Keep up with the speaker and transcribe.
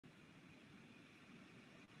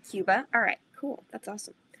Cuba. All right, cool. That's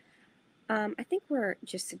awesome. I think we're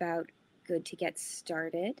just about good to get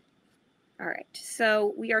started. All right,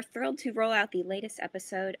 so we are thrilled to roll out the latest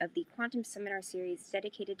episode of the Quantum Seminar Series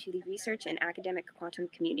dedicated to the research and academic quantum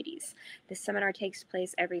communities. This seminar takes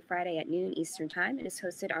place every Friday at noon Eastern Time and is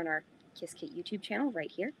hosted on our Qiskit YouTube channel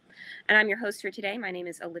right here. And I'm your host for today. My name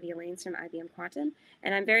is Olivia Lanes from IBM Quantum,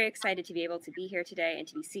 and I'm very excited to be able to be here today and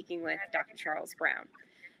to be speaking with Dr. Charles Brown.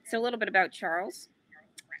 So a little bit about Charles.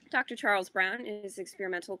 Dr. Charles Brown is an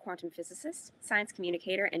experimental quantum physicist, science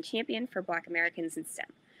communicator, and champion for Black Americans in STEM.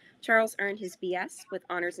 Charles earned his BS with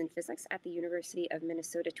honors in physics at the University of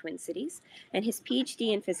Minnesota Twin Cities and his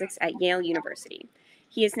Ph.D. in physics at Yale University.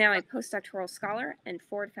 He is now a postdoctoral scholar and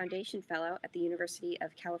Ford Foundation Fellow at the University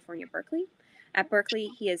of California, Berkeley. At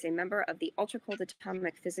Berkeley, he is a member of the Ultracold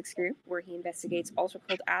Atomic Physics Group, where he investigates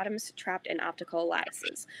ultracold atoms trapped in optical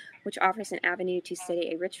lattices, which offers an avenue to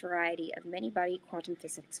study a rich variety of many-body quantum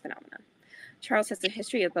physics phenomena. Charles has a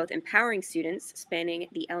history of both empowering students, spanning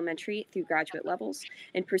the elementary through graduate levels,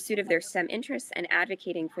 in pursuit of their STEM interests and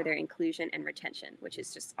advocating for their inclusion and retention, which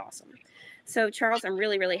is just awesome. So, Charles, I'm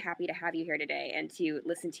really happy to have you here today and to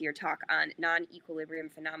listen to your talk on non-equilibrium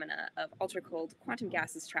phenomena of ultracold quantum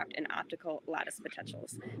gases trapped in optical lattice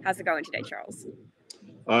potentials. How's it going today, Charles?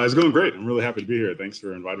 It's going great. I'm really happy to be here. Thanks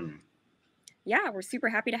for inviting me. Yeah, we're super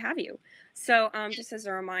happy to have you. So just as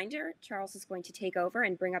a reminder, Charles is going to take over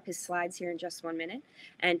and bring up his slides here in just 1 minute.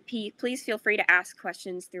 And please feel free to ask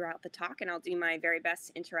questions throughout the talk, and I'll do my very best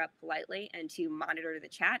to interrupt politely and to monitor the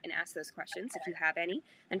chat and ask those questions if you have any,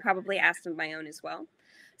 and probably ask them my own as well.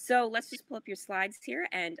 So let's just pull up your slides here,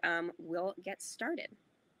 and we'll get started.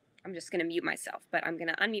 I'm just going to mute myself, but I'm going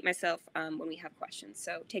to unmute myself when we have questions.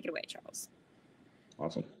 So take it away, Charles.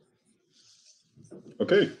 Awesome.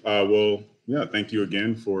 Okay, well, yeah, thank you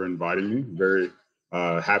again for inviting me. Very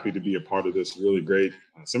happy to be a part of this really great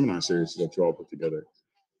seminar series that you all put together.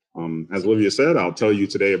 As Olivia said, I'll tell you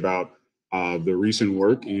today about the recent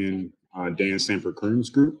work in Dan Stanford-Kern's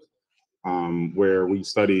group, where we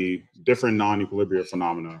study different non-equilibrium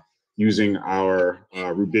phenomena using our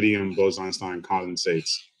rubidium Bose-Einstein condensates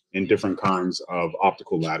in different kinds of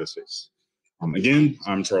optical lattices. Again,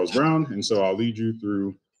 I'm Charles Brown, and so I'll lead you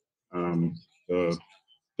through the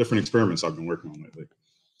different experiments I've been working on lately.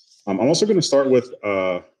 I'm also going to start with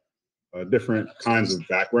different kinds of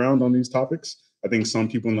background on these topics. I think some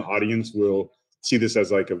people in the audience will see this as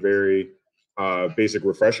like a very basic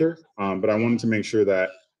refresher, but I wanted to make sure that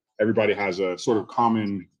everybody has a sort of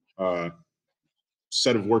common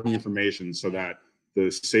set of working information so that the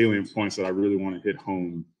salient points that I really want to hit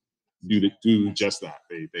home do just that,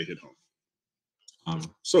 they hit home.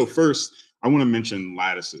 So first, I want to mention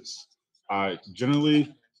lattices.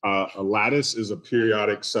 Generally, a lattice is a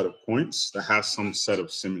periodic set of points that has some set of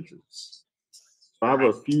symmetries. So I have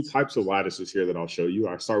a few types of lattices here that I'll show you.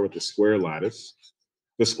 I start with the square lattice.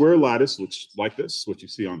 The square lattice, which like this, what you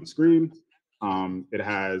see on the screen, it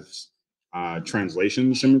has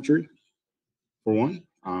translation symmetry, for one.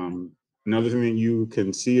 Another thing that you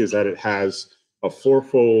can see is that it has a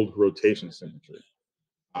fourfold rotation symmetry.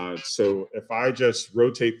 So if I just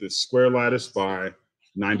rotate this square lattice by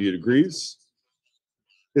 90 degrees,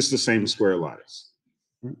 it's the same square lattice.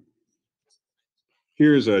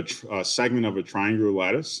 Here's a segment of a triangular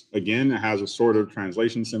lattice. Again, it has a sort of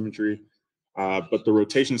translation symmetry, but the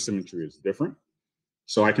rotation symmetry is different.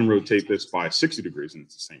 So I can rotate this by 60 degrees and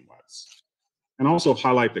it's the same lattice. And also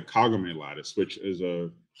highlight the kagome lattice, which is a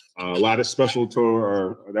lattice special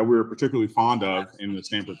to that we're particularly fond of in the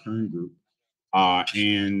Stanford-Kern group.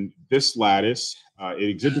 And this lattice, it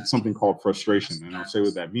exhibits something called frustration, and I'll say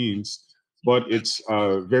what that means, but it's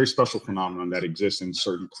a very special phenomenon that exists in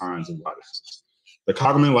certain kinds of lattices. The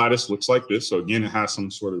kagome lattice looks like this. So again, it has some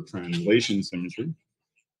sort of translation symmetry,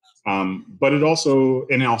 but it also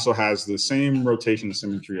has the same rotation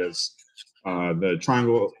symmetry as the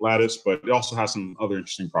triangle lattice, but it also has some other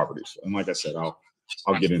interesting properties. And like I said, I'll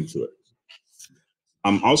get into it.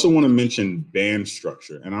 I also want to mention band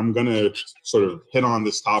structure, and I'm going to sort of hit on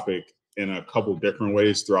this topic in a couple different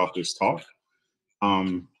ways throughout this talk.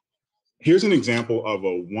 Here's an example of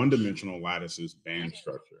a one-dimensional lattice's band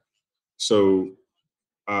structure. So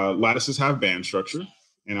lattices have band structure,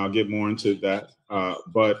 and I'll get more into that.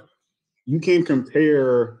 But you can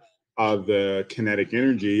compare the kinetic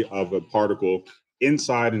energy of a particle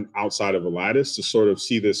inside and outside of a lattice to sort of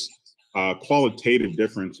see this qualitative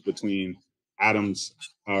difference between atoms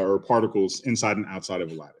or particles inside and outside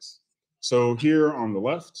of a lattice. So here on the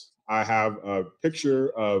left, I have a picture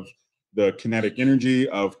of the kinetic energy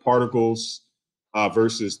of particles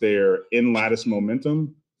versus their in-lattice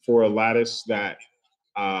momentum for a lattice that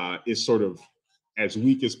is sort of as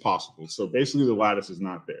weak as possible. So basically the lattice is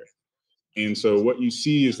not there. And so what you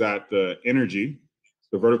see is that the energy,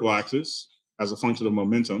 the vertical axis, as a function of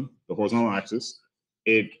momentum, the horizontal axis,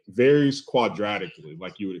 it varies quadratically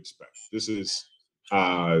like you would expect. This is,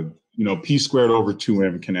 P squared over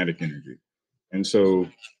 2m kinetic energy. And so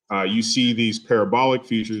you see these parabolic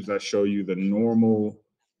features that show you the normal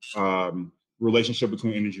relationship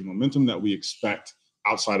between energy and momentum that we expect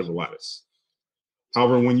outside of a lattice.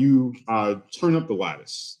 However, when you turn up the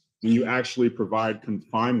lattice, when you actually provide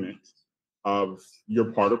confinement of your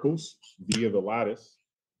particles via the lattice,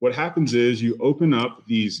 what happens is you open up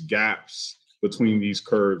these gaps between these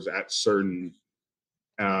curves at certain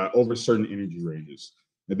over certain energy ranges.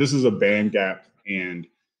 Now, this is a band gap, and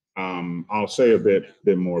I'll say a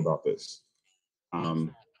bit more about this.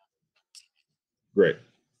 Great.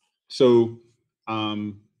 So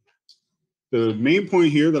the main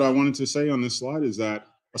point here that I wanted to say on this slide is that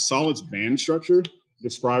a solid's band structure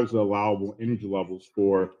describes the allowable energy levels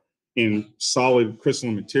for, in solid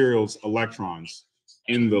crystalline materials, electrons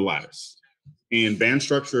in the lattice. And band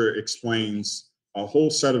structure explains a whole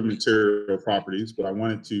set of material properties, but I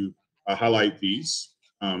wanted to highlight these.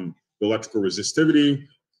 The electrical resistivity,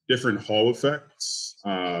 different Hall effects,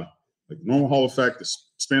 like the normal Hall effect, the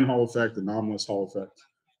spin Hall effect, the anomalous Hall effect,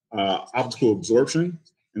 optical absorption.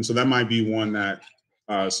 And so that might be one that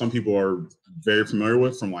some people are very familiar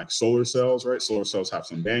with from like solar cells, right? Solar cells have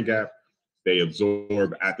some band gap. They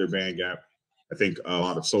absorb at their band gap. I think a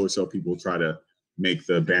lot of solar cell people try to make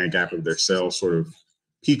the band gap of their cells sort of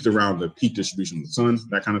peaked around the peak distribution of the sun,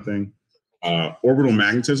 that kind of thing. Orbital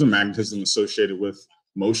magnetism associated with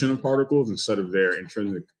motion of particles instead of their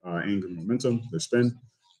intrinsic angular momentum, their spin,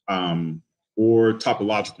 or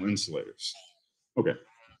topological insulators. Okay.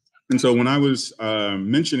 And so when I was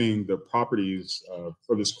mentioning the properties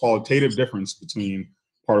for this qualitative difference between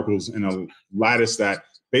particles in a lattice that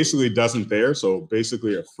basically doesn't there, so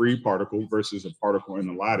basically a free particle versus a particle in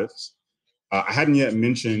the lattice, I hadn't yet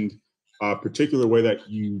mentioned a particular way that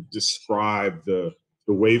you describe the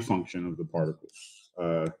wave function of the particles.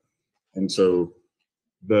 And so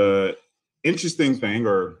the interesting thing,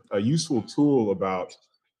 or a useful tool about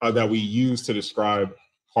that we use to describe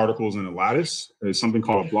particles in a lattice, is something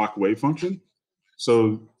called a block wave function.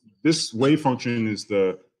 So this wave function is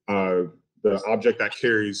the object that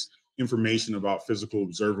carries information about physical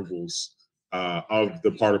observables of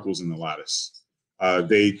the particles in the lattice.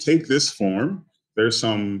 They take this form. There's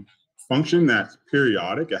some function that's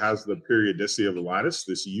periodic. It has the periodicity of the lattice,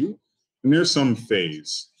 this U, and there's some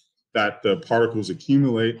phase that the particles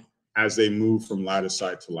accumulate as they move from lattice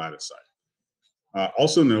side to lattice side.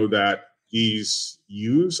 Also know that these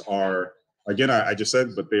U's are, again, I just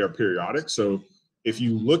said, but they are periodic. So if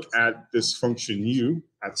you look at this function U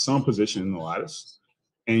at some position in the lattice,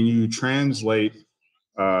 and you translate,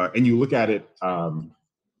 and you look at it,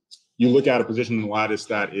 you look at a position in the lattice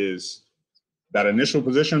that is that initial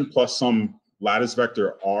position plus some lattice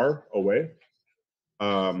vector R away.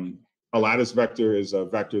 A lattice vector is a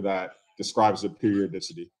vector that describes the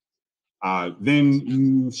periodicity. Then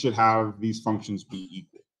you should have these functions be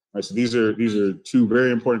equal. Right? So these are two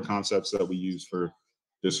very important concepts that we use for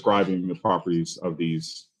describing the properties of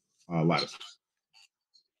these lattices.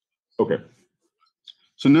 Okay.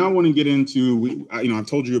 So now I want to get into, I've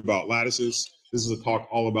told you about lattices. This is a talk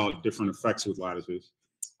all about different effects with lattices.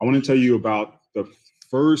 I want to tell you about the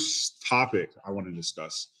first topic I want to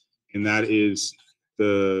discuss, and that is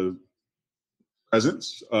the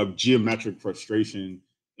presence of geometric frustration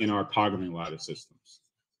in our kagome lattice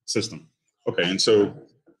system. Okay, and so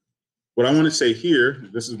what I want to say here,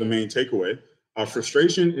 this is the main takeaway.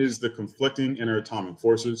 Frustration is the conflicting interatomic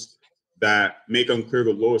forces that make unclear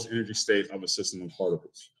the lowest energy state of a system of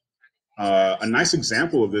particles. A nice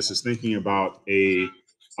example of this is thinking about a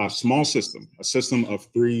small system, a system of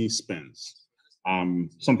 3 spins,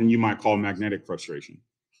 something you might call magnetic frustration.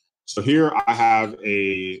 So here I have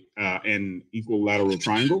an equilateral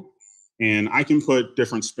triangle, and I can put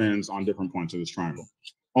different spins on different points of this triangle,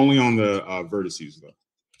 only on the vertices though.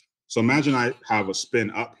 So imagine I have a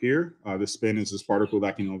spin up here. This spin is this particle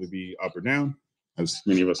that can only be up or down, as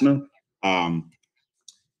many of us know.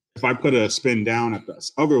 If I put a spin down at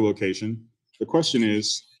this other location, the question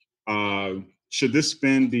is, should the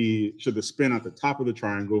spin at the top of the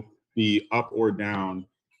triangle be up or down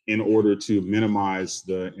in order to minimize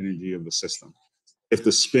the energy of the system? If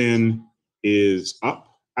the spin is up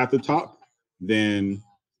at the top, then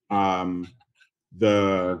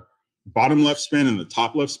the bottom left spin and the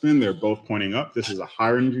top left spin, they're both pointing up. This is a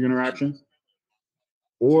higher energy interaction.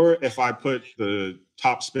 Or if I put the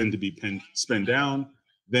top spin to be spin down,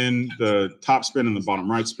 then the top spin and the bottom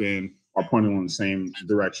right spin are pointing in the same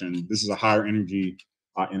direction. This is a higher energy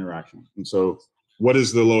interaction. And so what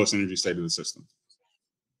is the lowest energy state of the system?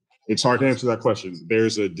 It's hard to answer that question.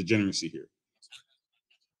 There's a degeneracy here.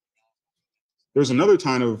 There's another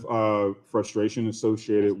kind of frustration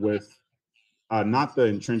associated with not the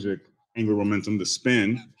intrinsic angular momentum, the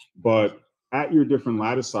spin, but at your different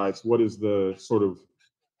lattice sites, what is the sort of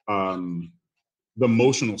the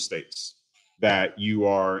motional states that you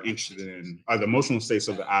are interested in, the motional states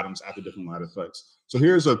of the atoms at the different lattice sites. So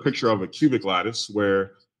here's a picture of a cubic lattice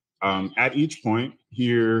where at each point,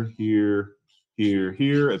 here, here, here,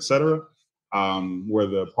 here, etc., where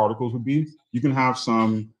the particles would be, you can have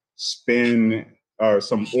some spin or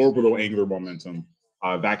some orbital angular momentum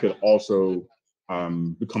that could also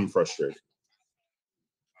become frustrated.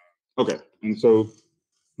 Okay, and so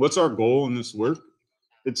what's our goal in this work?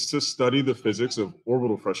 It's to study the physics of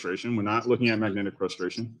orbital frustration. We're not looking at magnetic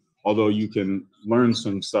frustration, although you can learn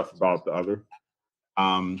some stuff about the other.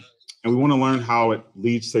 And we want to learn how it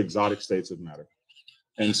leads to exotic states of matter.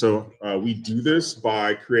 And so we do this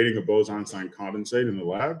by creating a Bose-Einstein condensate in the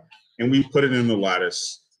lab, and we put it in the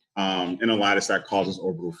lattice, in a lattice that causes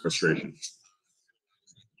orbital frustration.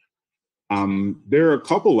 There are a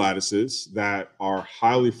couple lattices that are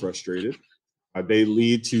highly frustrated. They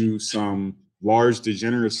lead to some large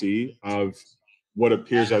degeneracy of what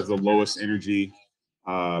appears as the lowest energy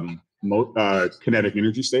kinetic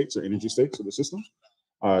energy states or energy states of the system.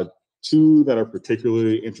 Two that are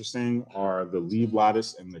particularly interesting are the Lieb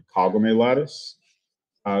lattice and the kagome lattice.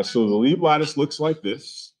 So the Lieb lattice looks like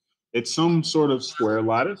this. It's some sort of square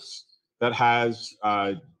lattice that has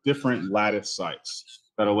different lattice sites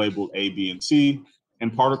that are labeled A, B, and C,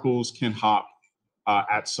 and particles can hop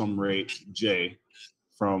at some rate J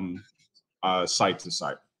from site to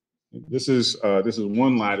site. This is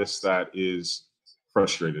one lattice that is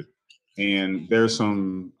frustrated, and there's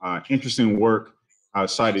some interesting work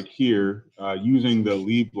cited here using the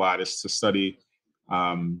Lieb lattice to study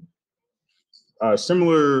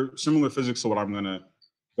similar physics to what I'm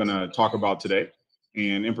gonna talk about today.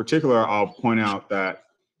 And in particular, I'll point out that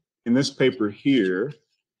in this paper here,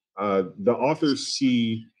 the authors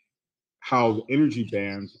see how the energy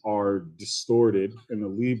bands are distorted in the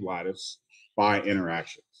Lieb lattice by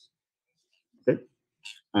interactions. Okay.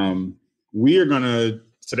 We are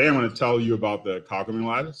today I'm gonna tell you about the kagome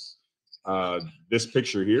lattice. This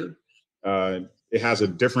picture here, it has a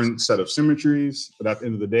different set of symmetries, but at the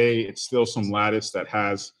end of the day, it's still some lattice that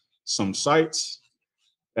has some sites.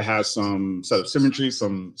 It has some set of symmetry,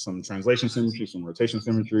 some translation symmetry, some rotation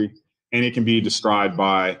symmetry, and it can be described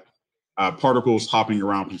by particles hopping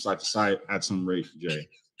around from site to site at some rate J.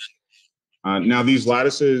 Now, these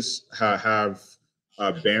lattices have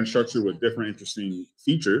a band structure with different interesting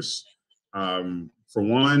features. For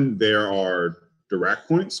one, there are Dirac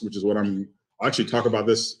points, which is what I'll actually talk about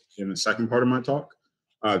this in the second part of my talk.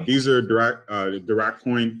 These are Dirac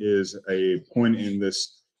point is a point in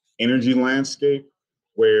this energy landscape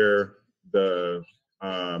where the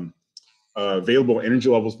available energy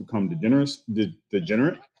levels become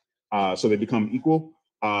degenerate. So they become equal.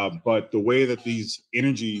 But the way that these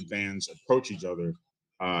energy bands approach each other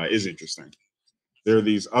is interesting. There are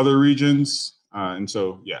these other regions. And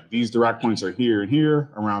so, yeah, these Dirac points are here and here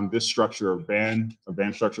around this structure of band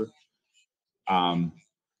structure. And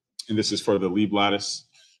this is for the Lieb lattice.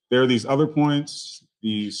 There are these other points,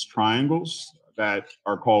 these triangles that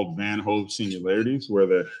are called Van Hove singularities, where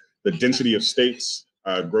the density of states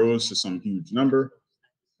grows to some huge number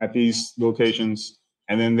at these locations.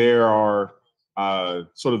 And then there are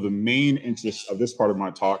sort of the main interest of this part of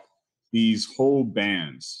my talk, these whole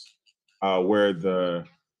bands where the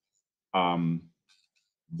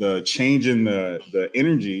change in the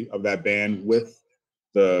energy of that band with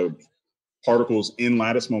the particles in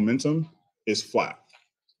lattice momentum is flat.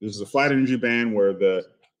 This is a flat energy band where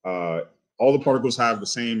all the particles have the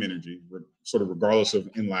same energy, sort of regardless of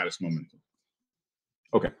in lattice momentum.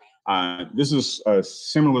 Okay, this is a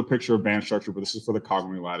similar picture of band structure, but this is for the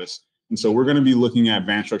kagome lattice. And so we're going to be looking at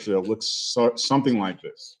band structure that looks something like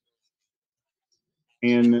this.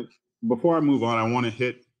 And before I move on, I want to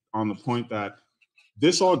hit on the point that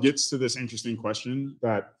this all gets to this interesting question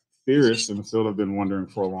that theorists in the field have been wondering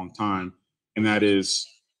for a long time, and that is,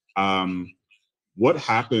 what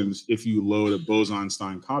happens if you load a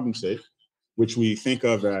Bose-Einstein condensate, which we think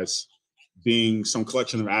of as being some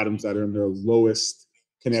collection of atoms that are in their lowest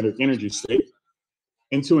kinetic energy state,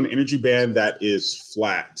 into an energy band that is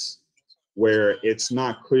flat, where it's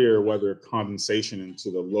not clear whether condensation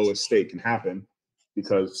into the lowest state can happen,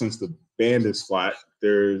 because since the band is flat,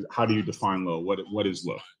 how do you define low? What is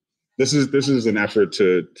low? this is an effort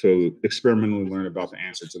to experimentally learn about the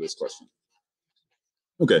answer to this question.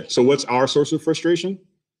 Okay, so what's our source of frustration?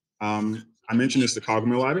 I mentioned it's the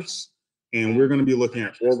kagome lattice, and we're going to be looking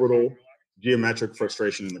at orbital geometric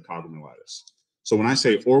frustration in the kagome lattice. So when I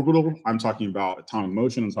say orbital, I'm talking about atomic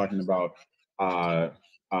motion. I'm talking about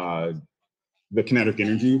the kinetic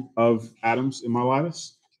energy of atoms in my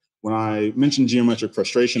lattice. When I mention geometric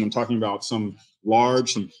frustration, I'm talking about some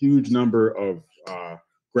huge number of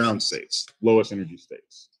ground states, lowest energy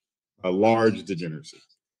states, a large degeneracy.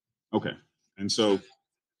 Okay, and so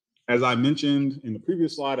as I mentioned in the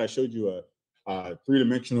previous slide, I showed you a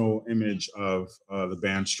three-dimensional image of the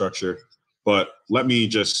band structure, but let me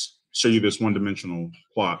just show you this one-dimensional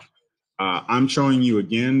plot. I'm showing you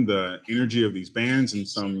again the energy of these bands in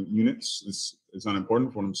some units. It's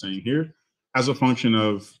unimportant for what I'm saying here, as a function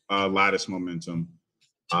of lattice momentum.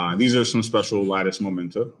 These are some special lattice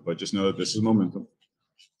momenta, but just know that this is momentum.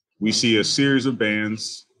 We see a series of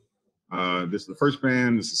bands. This is the first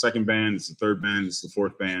band, this is the second band, this is the third band, this is the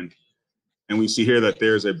fourth band. And we see here that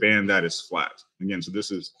there's a band that is flat. Again, so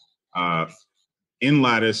this is in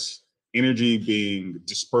lattice, energy being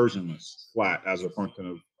dispersionless, flat as a function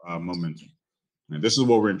of momentum. And this is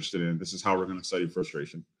what we're interested in. This is how we're going to study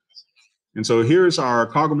frustration. And so here's our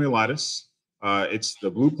kagome lattice. It's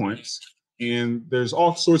the blue points. And there's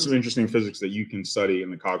all sorts of interesting physics that you can study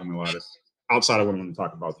in the kagome lattice outside of what I'm going to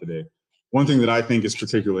talk about today. One thing that I think is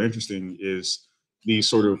particularly interesting is these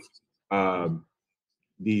sort of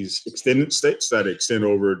these extended states that extend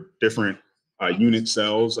over different unit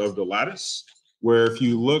cells of the lattice, where if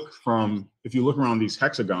you look around these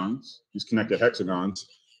hexagons, these connected hexagons,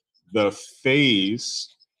 the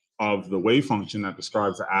phase of the wave function that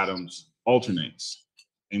describes the atoms alternates.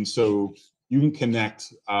 And so you can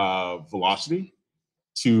connect velocity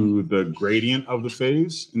to the gradient of the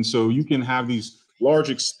phase. And so you can have these large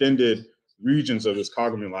extended regions of this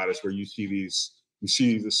kagome lattice where you see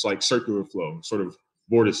this like circular flow, sort of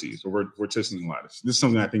vortices or vorticity lattice. This is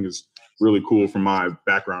something I think is really cool from my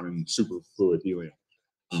background in superfluid helium.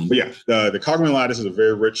 But yeah, the kagome lattice is a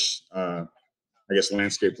very rich, I guess,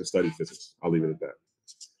 landscape to study physics. I'll leave it at that.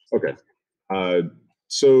 Okay.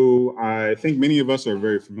 So I think many of us are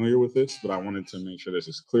very familiar with this, but I wanted to make sure this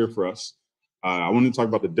is clear for us. I wanted to talk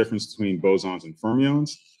about the difference between bosons and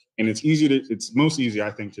fermions. And it's most easy,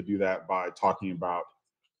 I think, to do that by talking about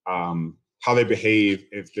how they behave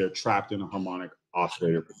if they're trapped in a harmonic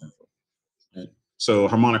oscillator potential. Okay. So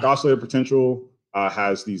harmonic oscillator potential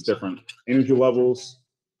has these different energy levels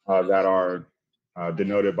that are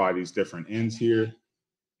denoted by these different ends here.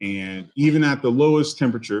 And even at the lowest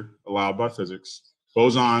temperature allowed by physics,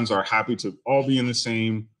 bosons are happy to all be in the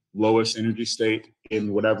same lowest energy state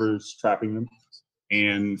in whatever's trapping them.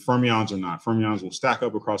 And fermions are not. Fermions will stack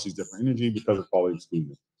up across these different energy because of Pauli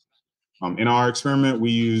exclusion. In our experiment,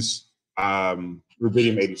 we use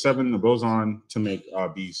rubidium-87, the boson, to make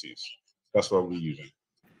BECs. That's what we're using.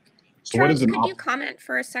 So Charles, could you comment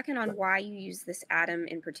for a second on why you use this atom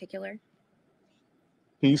in particular?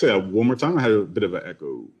 Can you say that one more time? I had a bit of an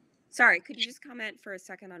echo. Sorry, could you just comment for a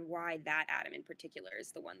second on why that atom in particular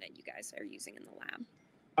is the one that you guys are using in the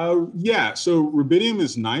lab? Yeah, so rubidium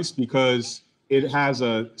is nice because it has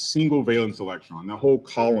a single valence electron. The whole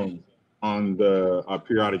column on the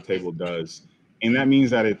periodic table does. And that means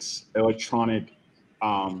that its electronic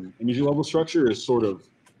energy level structure is sort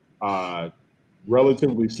of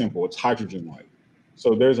relatively simple. It's hydrogen-like.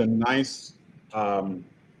 So there's a nice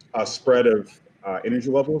spread of energy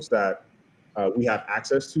levels that we have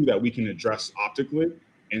access to that we can address optically.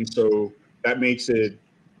 And so that makes it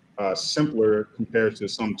simpler compared to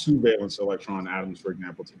some two valence electron atoms, for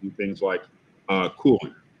example, to do things like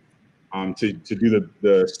cooling. To do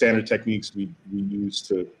the standard techniques we use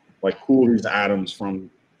to like cool these atoms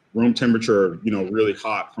from room temperature, really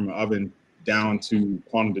hot from an oven down to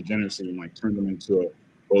quantum degeneracy and like turn them into a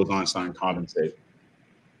Bose-Einstein condensate.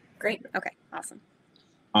 Great. Okay. Awesome.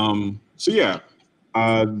 So yeah,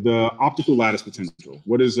 the optical lattice potential.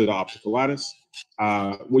 What is it, optical lattice?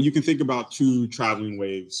 Well, you can think about two traveling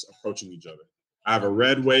waves approaching each other. I have a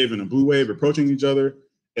red wave and a blue wave approaching each other.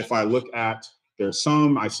 If I look at their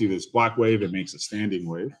sum, I see this black wave. It makes a standing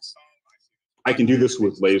wave. I can do this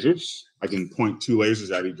with lasers. I can point two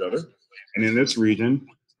lasers at each other. And in this region,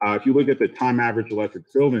 if you look at the time average electric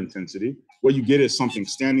field intensity, what you get is something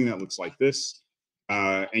standing that looks like this.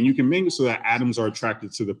 And you can make it so that atoms are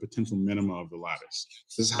attracted to the potential minima of the lattice.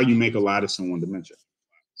 This is how you make a lattice in one dimension.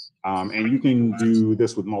 And you can do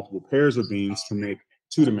this with multiple pairs of beams to make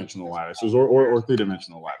two-dimensional lattices or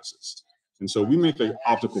three-dimensional lattices. And so we make the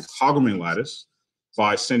optical kagome lattice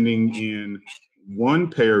by sending in one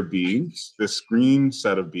pair of beams, this green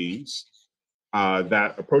set of beams,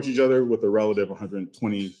 that approach each other with a relative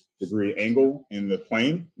 120-degree angle in the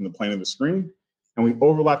plane of the screen. And we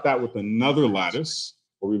overlap that with another lattice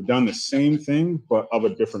where we've done the same thing, but of a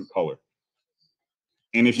different color.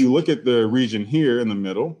 And if you look at the region here in the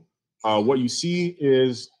middle, what you see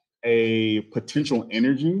is a potential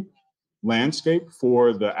energy landscape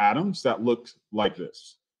for the atoms that look like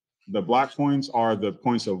this. The black points are the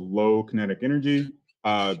points of low kinetic energy,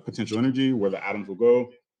 potential energy, where the atoms will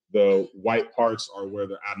go. The white parts are where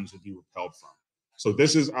the atoms will be repelled from. So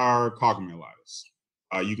this is our kagome lattice.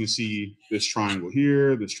 You can see this triangle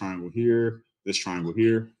here, this triangle here, this triangle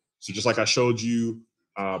here. So just like I showed you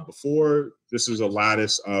before, this is a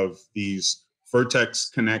lattice of these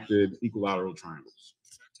vertex-connected equilateral triangles.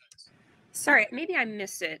 Sorry, maybe I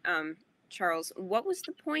missed it, Charles. What was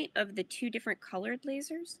the point of the two different colored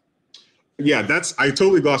lasers? Yeah, I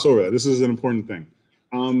totally glossed over that. This is an important thing.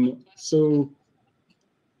 So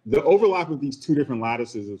the overlap of these two different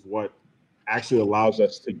lattices is what actually allows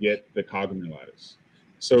us to get the kagome lattice.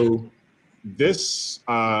 So this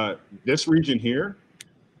region here,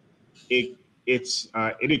 it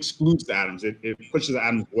excludes the atoms. It pushes the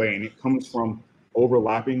atoms away, and it comes from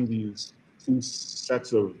overlapping these two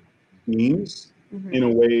sets of beams in a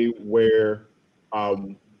way where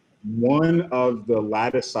one of the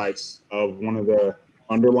lattice sites of one of the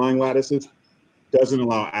underlying lattices doesn't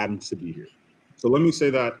allow atoms to be here. So let me say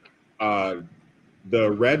that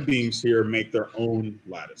the red beams here make their own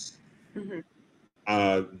lattice. And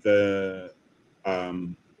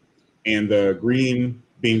the green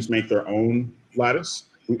beams make their own lattice.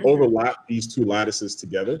 We overlap these two lattices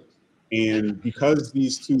together. And because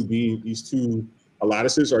these two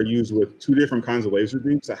lattices are used with two different kinds of laser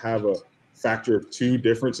beams that have a factor of 2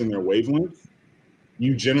 difference in their wavelength,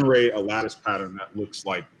 you generate a lattice pattern that looks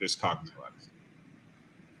like this kagome lattice.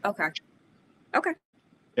 Okay.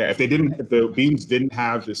 Yeah, if the beams didn't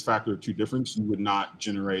have this factor of 2 difference, you would not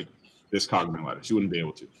generate this kagome lattice. You wouldn't be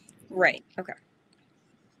able to. Right. Okay.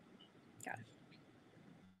 Got it.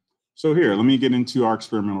 So here, let me get into our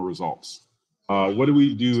experimental results. What do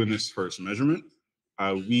we do in this first measurement?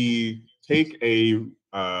 We take a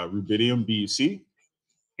rubidium BEC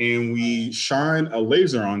and we shine a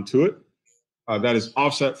laser onto it that is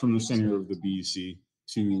offset from the center of the BEC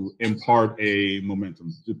to impart a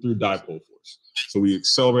momentum through dipole force. So we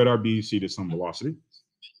accelerate our BEC to some velocity,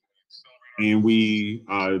 and we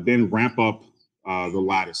then ramp up the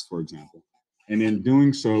lattice, for example. And in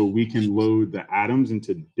doing so, we can load the atoms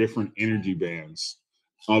into different energy bands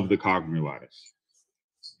of the kagome lattice.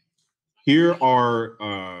 Here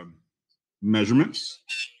are measurements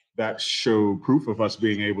that show proof of us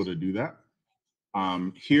being able to do that.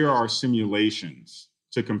 Here are simulations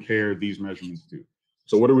to compare these measurements to.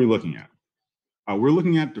 So what are we looking at? We're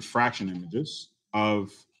looking at diffraction images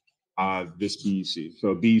of this BEC.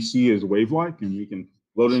 So BEC is wave-like, and we can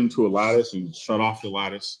load it into a lattice and shut off the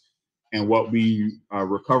lattice. And what we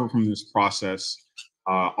recover from this process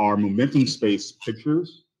are momentum space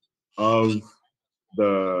pictures of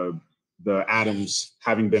the atoms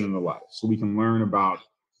having been in the lattice. So we can learn about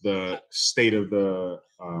the state of the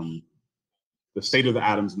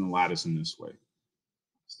atoms in the lattice in this way.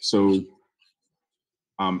 So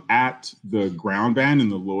at the ground band, in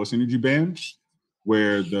the lowest energy band,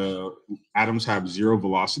 where the atoms have 0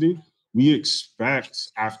 velocity, we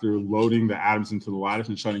expect, after loading the atoms into the lattice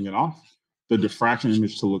and shutting it off, the diffraction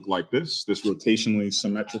image to look like this rotationally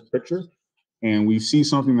symmetric picture. And we see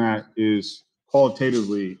something that is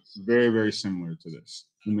qualitatively very, very similar to this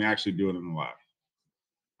when we actually do it in the lab.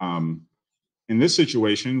 In this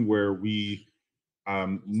situation, where we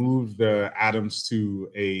move the atoms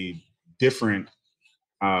to a different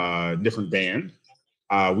band,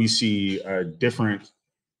 we see a different,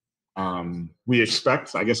 we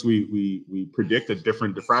expect, I guess we predict a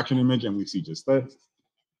different diffraction image, and we see just this.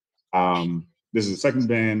 This is the second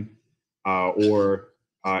band, or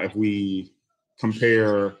if we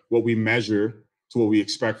compare what we measure to what we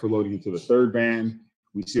expect for loading into the third band,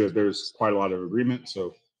 we see that there's quite a lot of agreement.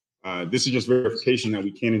 So this is just verification that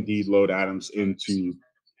we can indeed load atoms into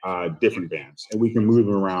different bands, and we can move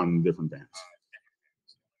them around in different bands.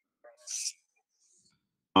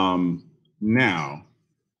 Now,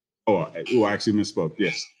 I actually misspoke.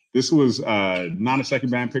 Yes, this was not a second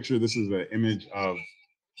band picture. This is an image of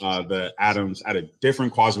the atoms at a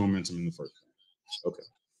different quasimomentum in the first band. Okay.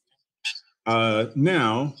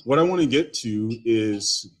 Now, what I want to get to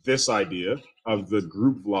is this idea of the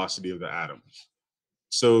group velocity of the atoms.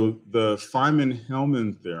 So the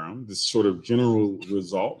Feynman-Hellman theorem, this sort of general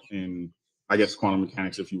result in, I guess, quantum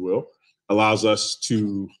mechanics, if you will, allows us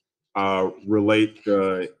to relate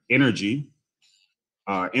the energy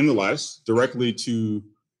in the lattice directly to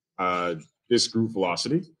this group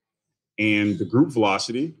velocity. And the group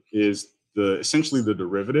velocity is essentially the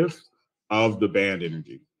derivative of the band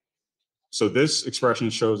energy. So this expression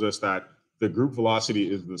shows us that the group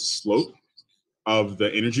velocity is the slope of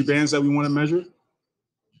the energy bands that we want to measure.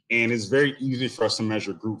 And it's very easy for us to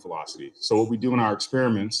measure group velocity. So what we do in our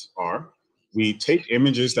experiments are we take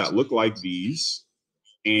images that look like these,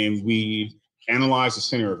 and we analyze the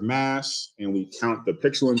center of mass, and we count the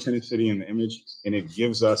pixel intensity in the image, and it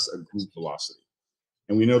gives us a group velocity.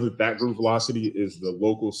 And we know that that group velocity is the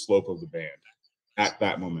local slope of the band at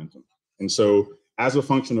that momentum. And so as a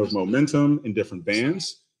function of momentum in different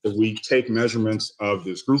bands, if we take measurements of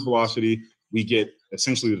this group velocity, we get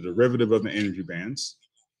essentially the derivative of the energy bands.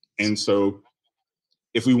 And so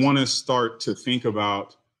if we want to start to think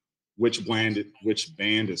about which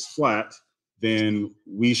band is flat, then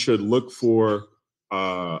we should look for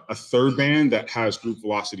a third band that has group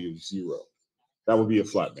velocity of 0. That would be a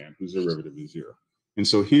flat band whose derivative is 0. And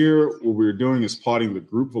so here, what we're doing is plotting the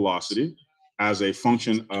group velocity as a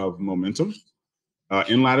function of momentum,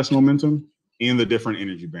 in lattice momentum, in the different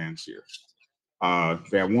energy bands here.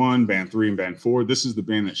 Band 1, band 3, and band 4, this is the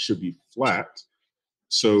band that should be flat.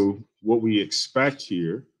 So what we expect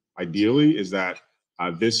here, ideally, is that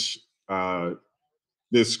this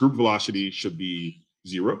group velocity should be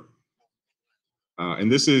 0.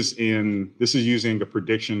 And this is using a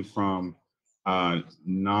prediction from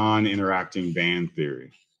non-interacting band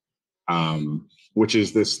theory, which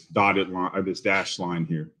is this dotted line, this dashed line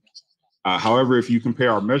here. However, if you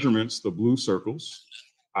compare our measurements, the blue circles,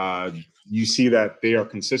 you see that they are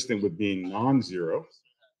consistent with being non-zero.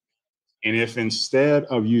 And if instead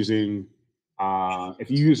of using,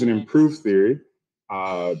 if you use an improved theory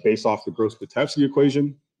based off the Gross-Pitevsky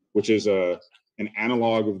equation, which is an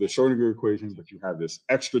analog of the Schrodinger equation, but you have this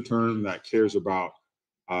extra term that cares about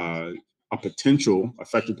a potential,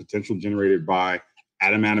 effective potential generated by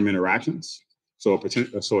atom-atom interactions. So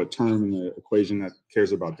a term in the equation that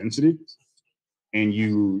cares about density. And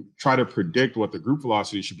you try to predict what the group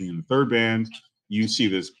velocity should be in the third band. You see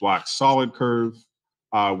this black solid curve,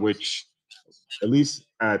 which at least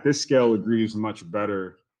at this scale agrees much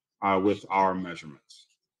better with our measurements.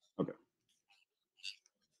 Okay.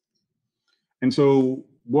 And so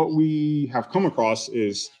what we have come across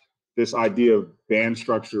is this idea of band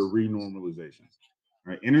structure renormalization.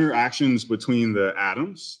 Right? Interactions between the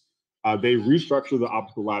atoms, they restructure the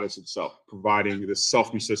optical lattice itself, providing this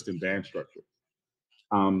self-consistent band structure.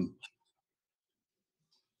 I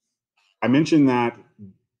mentioned that,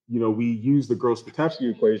 we use the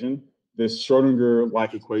Gross-Pitevsky equation, this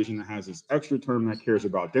Schrodinger-like equation that has this extra term that cares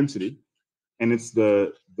about density. And it's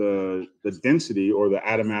the density or the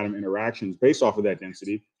atom-atom interactions based off of that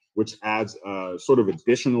density, which adds a sort of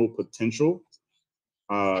additional potential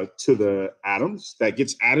to the atoms that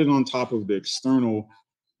gets added on top of the external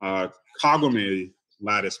kagome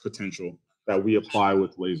lattice potential that we apply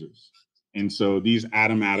with lasers. And so these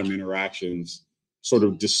atom-atom interactions sort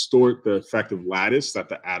of distort the effective lattice that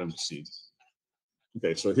the atoms see.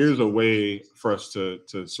 Okay, so here's a way for us to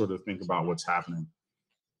sort of think about what's happening.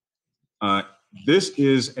 This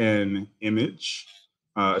is an image,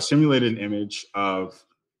 a simulated image of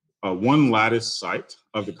one lattice site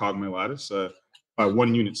of the kagome lattice,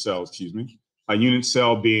 one unit cell, excuse me. A unit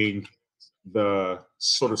cell being the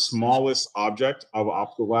sort of smallest object of an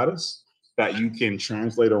optical lattice that you can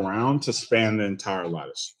translate around to span the entire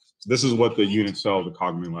lattice. So this is what the unit cell of the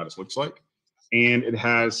kagome lattice looks like. And it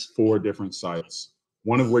has 4 different sites,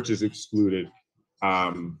 one of which is excluded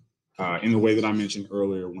in the way that I mentioned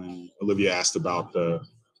earlier when Olivia asked about the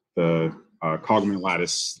kagome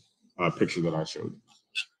lattice picture that I showed.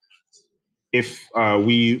 If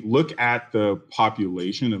we look at the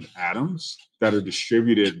population of atoms that are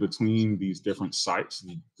distributed between these different sites,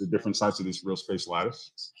 the different sites of this real space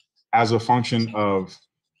lattice, as a function of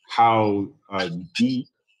how deep,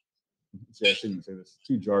 I shouldn't say this,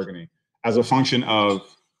 too jargony, as a function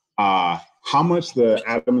of how much the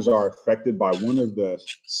atoms are affected by one of the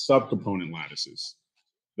subcomponent lattices,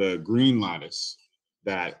 the green lattice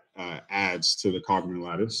that adds to the kagome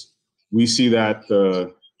lattice, we see that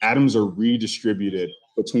the atoms are redistributed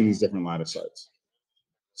between these different lattice sites.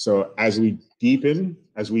 So as we deepen,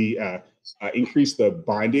 as we increase the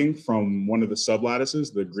binding from one of the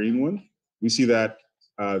sublattices, the green one, we see that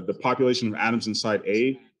the population of atoms in site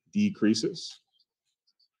A decreases,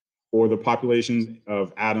 or the population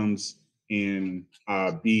of atoms in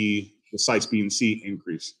B, the sites B and C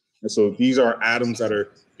increase. And so these are atoms that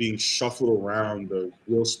are being shuffled around the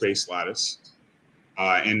real space lattice.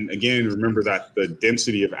 And again, remember that the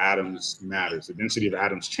density of atoms matters. The density of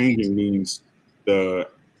atoms changing means the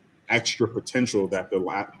extra potential that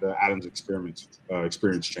the atoms experience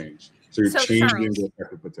change. So you're changing Charles, the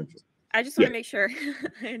effective potential. I just want to make sure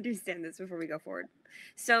I understand this before we go forward.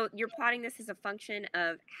 So you're plotting this as a function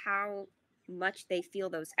of how much they feel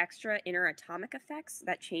those extra interatomic effects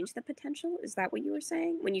that change the potential. Is that what you were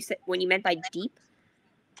saying when you meant by deep?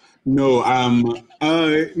 No,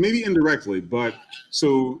 maybe indirectly, but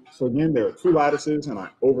so again, there are two lattices, and I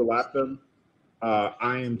overlap them.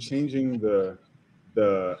 I am changing the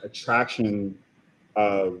attraction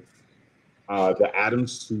of the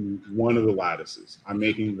atoms to one of the lattices. I'm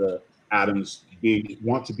making the atoms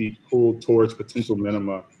want to be pulled towards potential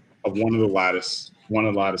minima of one of the lattices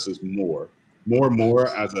more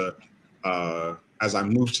as I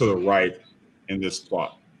move to the right in this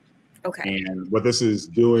plot. Okay. And what this is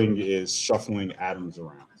doing is shuffling atoms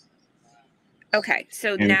around. Okay.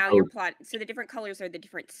 So now you're plotting. So the different colors are the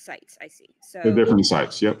different sites. I see. So the different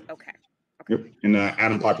sites. Yep. Okay. Yep. And the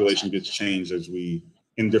atom population gets changed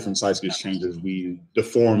in different sites gets changed as we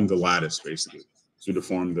deform the lattice, basically. So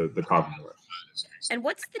deform the cognitive lattice. And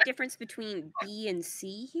what's the difference between B and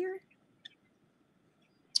C here?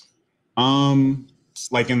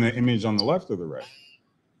 Like in the image on the left or the right?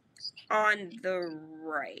 On the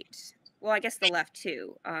right. Well, I guess the left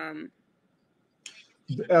too.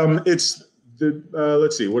 It's the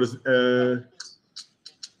let's see, what is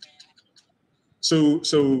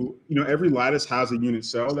so every lattice has a unit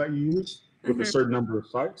cell that you use with a certain number of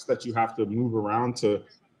sites that you have to move around to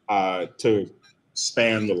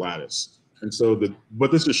span the lattice. And so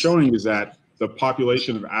what this is showing is that the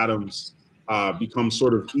population of atoms becomes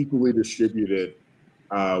sort of equally distributed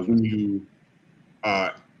when you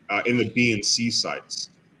in the B and C sites.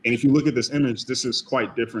 And if you look at this image, this is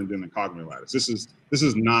quite different than the cogome lattice. This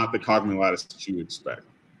is not the cogome lattice that you expect.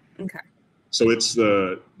 Okay. So it's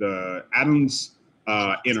the atoms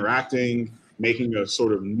interacting, making a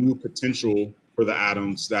sort of new potential for the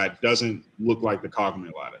atoms that doesn't look like the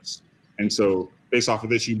cogome lattice. And so based off of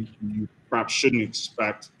this, you perhaps shouldn't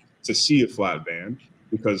expect to see a flat band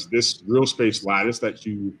because this real space lattice that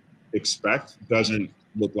you expect doesn't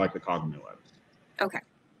look like the cogome lattice. Okay.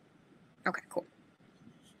 Okay, cool.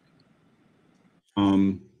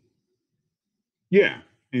 Yeah,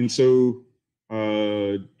 and so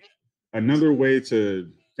another way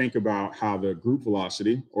to think about how the group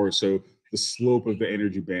velocity, or so the slope of the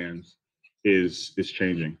energy bands, is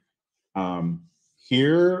changing.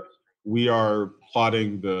 Here we are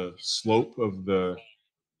plotting the slope of the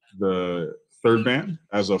third band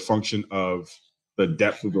as a function of the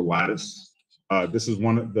depth of the lattice. This is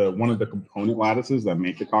one of the component lattices that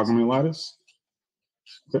make the cogome lattice.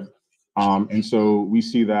 Okay. And so we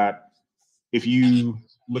see that if you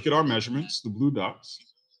look at our measurements, the blue dots,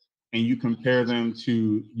 and you compare them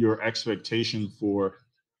to your expectation for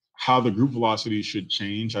how the group velocity should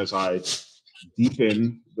change as I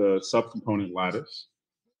deepen the subcomponent lattice,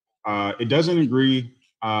 it doesn't agree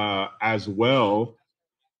as well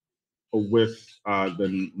with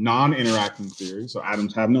the non-interacting theory, so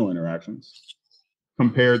atoms have no interactions,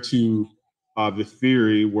 compared to the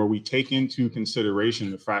theory where we take into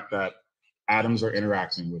consideration the fact that atoms are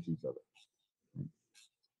interacting with each other.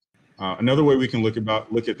 Another way we can look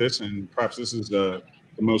at this, and perhaps this is the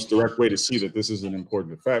most direct way to see that this is an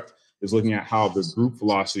important effect, is looking at how the group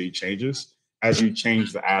velocity changes as you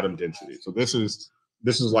change the atom density. So this is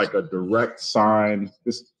like a direct sign.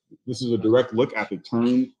 This is a direct look at the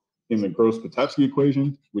term in the Gross-Petevsky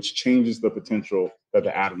equation, which changes the potential that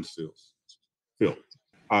the atoms feel.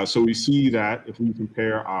 So we see that if we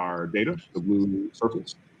compare our data, the blue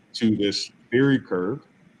circles, to this theory curve,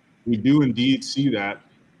 we do indeed see that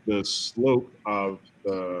the slope of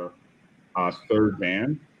the third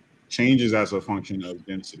band changes as a function of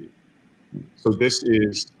density. So this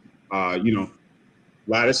is,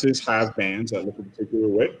 lattices have bands that look a particular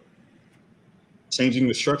way. Changing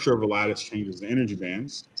the structure of a lattice changes the energy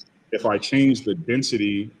bands. If I change the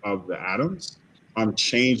density of the atoms, I'm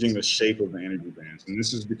changing the shape of the energy bands. And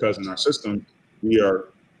this is because in our system, we are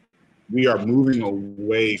moving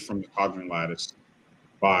away from the cogome lattice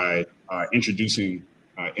by introducing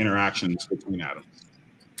interactions between atoms.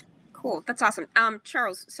 Cool, that's awesome.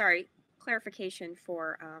 Charles, sorry, clarification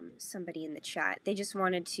for somebody in the chat. They just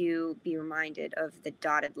wanted to be reminded of the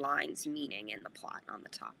dotted lines meaning in the plot on the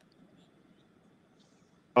top.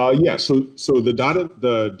 Yeah, so the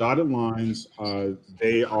dotted lines,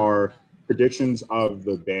 they are predictions of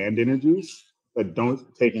the band energies that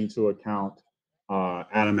don't take into account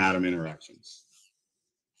atom-atom interactions.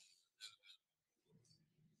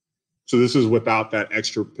 So this is without that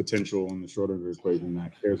extra potential in the Schrodinger equation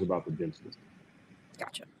that cares about the density.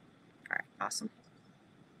 Gotcha. All right, awesome.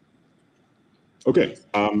 Okay,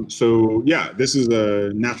 so yeah, this is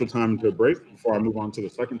a natural time to break before I move on to the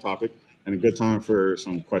second topic, and a good time for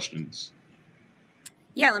some questions.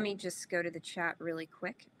 Yeah, let me just go to the chat really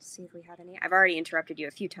quick, see if we have any. I've already interrupted you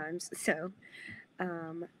a few times, so.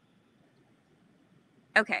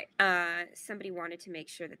 Okay, somebody wanted to make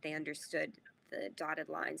sure that they understood the dotted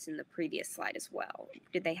lines in the previous slide as well.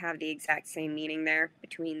 Did they have the exact same meaning there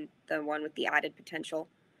between the one with the added potential?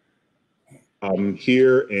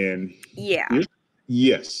 Here and Yeah. here?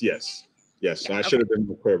 Yes, yes, yes. Yeah, I should okay. have been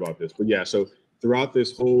more clear about this, but yeah. So throughout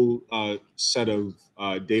this whole set of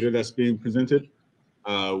data that's being presented,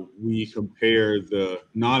 we compare the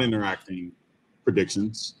non-interacting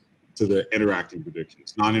predictions to the interacting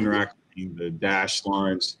predictions. Non-interacting being the dashed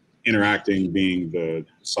lines, interacting being the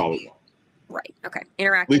solid line. Right. Okay.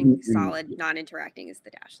 Interacting, solid, non-interacting is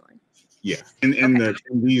the dashed line. Yeah, and Okay.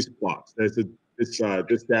 in these plots, this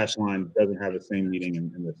dash line doesn't have the same meaning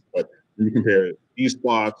in this, but when you compare these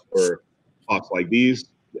plots or plots like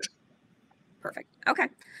these, yes. Perfect. Okay.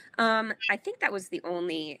 I think that was the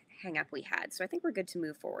only hang up we had, so I think we're good to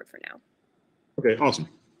move forward for now. Okay, awesome.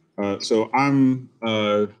 So I'm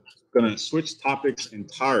going to switch topics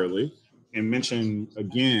entirely and mention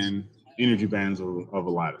again energy bands of a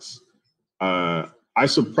lattice. I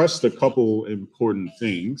suppressed a couple important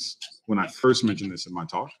things when I first mentioned this in my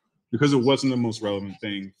talk because it wasn't the most relevant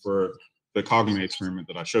thing for the kagome experiment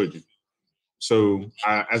that I showed you. So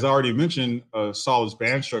as I already mentioned, a solid's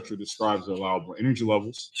band structure describes the allowable energy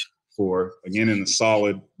levels for, again, in the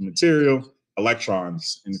solid material,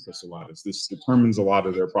 electrons in the crystal lattice. This determines a lot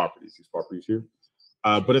of their properties, these properties here.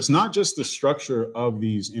 But it's not just the structure of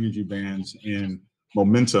these energy bands in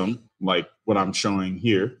momentum, like what I'm showing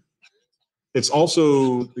here. It's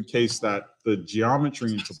also the case that the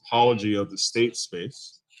geometry and topology of the state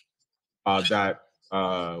space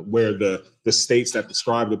where the states that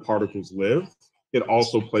describe the particles live, it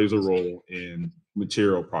also plays a role in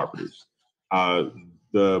material properties.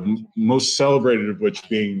 The most celebrated of which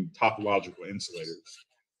being topological insulators.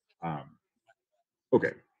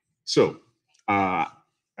 Okay, so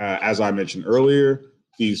as I mentioned earlier,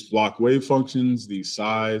 these block wave functions, these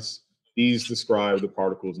psi's, these describe the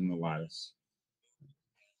particles in the lattice.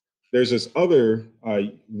 There's this other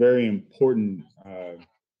very important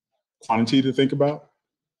quantity to think about,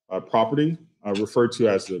 property referred to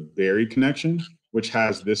as the Berry connection, which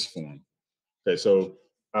has this form. Okay, so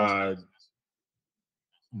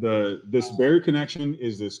this Berry connection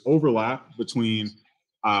is this overlap between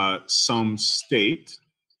some state,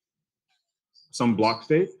 some block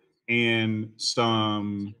state, and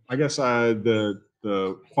some, I guess, the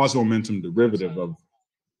quasimomentum derivative of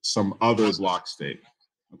some other block state.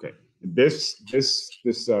 Okay, this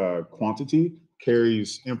quantity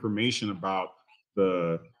carries information about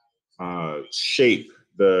the shape,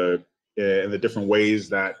 and the different ways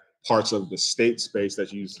that parts of the state space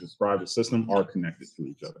that you use to describe the system are connected to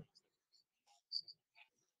each other.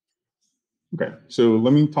 Okay, so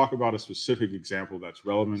let me talk about a specific example that's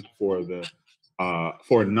relevant for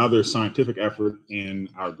another scientific effort in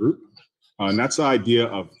our group, and that's the idea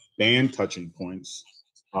of band touching points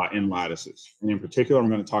in lattices. And in particular, I'm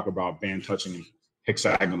going to talk about band touching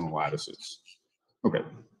hexagonal lattices. Okay,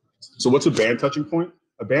 so what's a band touching point?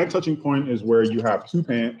 A band touching point is where you have two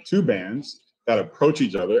bands that approach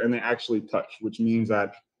each other and they actually touch, which means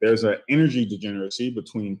that there's an energy degeneracy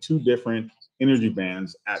between two different energy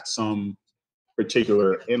bands at some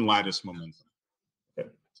particular in lattice momentum. Okay.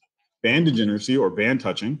 Band degeneracy or band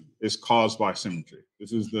touching is caused by symmetry.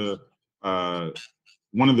 This is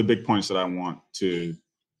one of the big points that I want to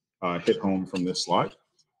hit home from this slide.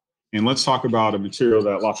 And let's talk about a material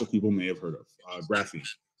that lots of people may have heard of, graphene.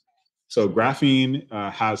 So graphene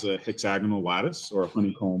has a hexagonal lattice or a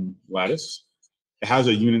honeycomb lattice. It has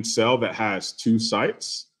a unit cell that has two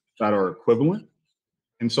sites that are equivalent.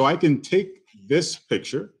 And so I can take this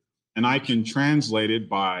picture and I can translate it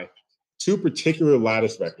by two particular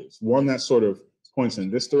lattice vectors. One that sort of points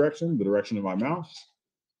in this direction, the direction of my mouse,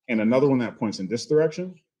 and another one that points in this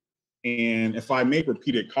direction. And if I make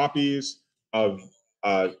repeated copies of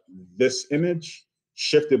this image,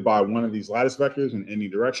 shifted by one of these lattice vectors in any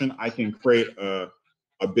direction, I can create a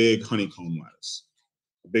big honeycomb lattice,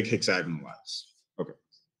 a big hexagonal lattice. Okay.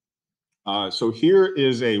 So here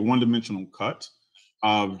is a one-dimensional cut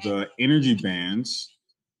of the energy bands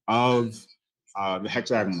of the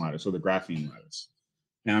hexagonal lattice or the graphene lattice.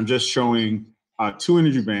 And I'm just showing two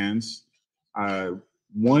energy bands,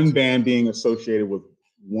 one band being associated with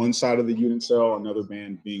one side of the unit cell, another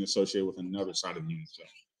band being associated with another side of the unit cell.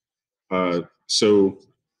 So,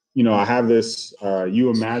 I have this, you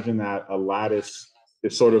imagine that a lattice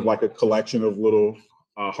is sort of like a collection of little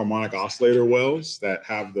harmonic oscillator wells that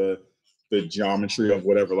have the geometry of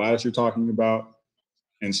whatever lattice you're talking about.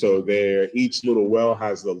 And so each little well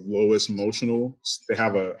has the lowest motional, they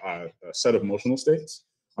have a set of motional states.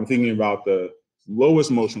 I'm thinking about the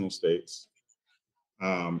lowest motional states.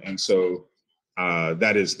 And so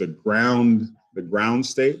that is the ground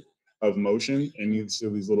state of motion in these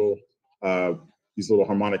little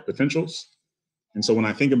harmonic potentials. And so when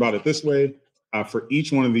I think about it this way, for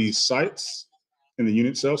each one of these sites in the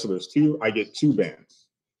unit cell, so there's two, I get two bands.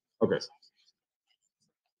 Okay.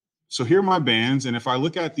 So here are my bands, and if I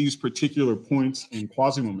look at these particular points in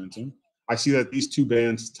quasimomentum, I see that these two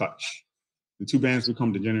bands touch. The two bands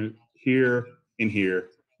become degenerate here and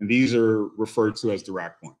here, and these are referred to as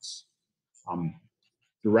Dirac points.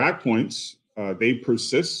 Dirac points, they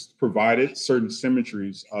persist provided certain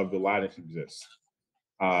symmetries of the lattice exist.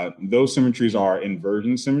 Those symmetries are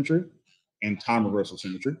inversion symmetry and time reversal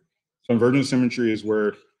symmetry. So inversion symmetry is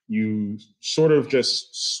where you sort of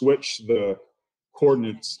just switch the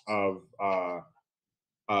coordinates of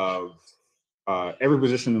every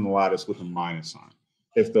position in the lattice with a minus sign.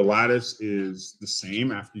 If the lattice is the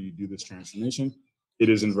same after you do this transformation, it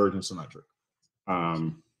is inversion symmetric.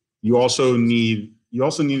 You also need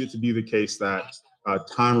it to be the case that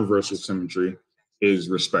time reversal symmetry is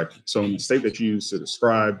respected. So in the state that you use to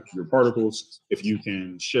describe your particles, if you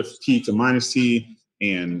can shift t to minus t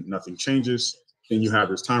and nothing changes, then you have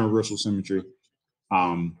this time reversal symmetry.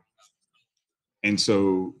 And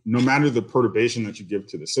so no matter the perturbation that you give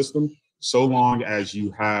to the system, so long as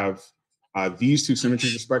you have these two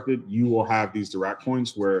symmetries respected, you will have these Dirac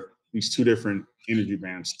points where these two different energy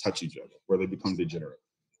bands touch each other, where they become degenerate.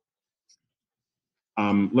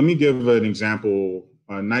 Let me give an example,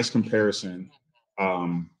 a nice comparison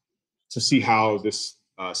to see how this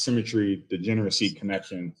symmetry degeneracy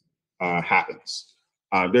connection happens.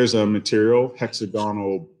 There's a material,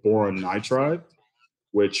 hexagonal boron nitride,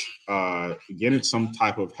 which again, it's some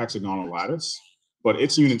type of hexagonal lattice, but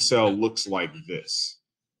its unit cell looks like this.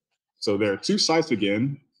 So there are two sites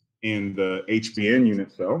again in the HBN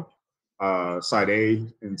unit cell, site A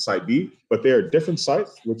and site B, but there are different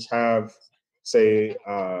sites which have, say,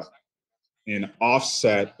 an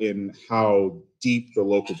offset in how deep the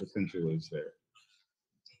local potential is there.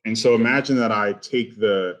 And so imagine that I take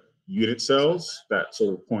the unit cells that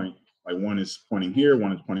sort of point, like one is pointing here,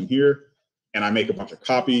 one is pointing here, and I make a bunch of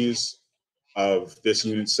copies of this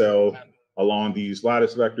unit cell along these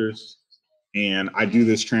lattice vectors. And I do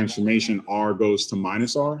this transformation, R goes to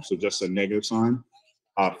minus R, so just a negative sign,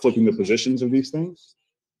 flipping the positions of these things.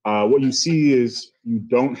 What you see is you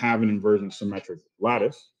don't have an inversion symmetric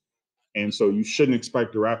lattice. And so you shouldn't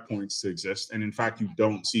expect Dirac points to exist. And in fact, you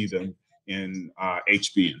don't see them in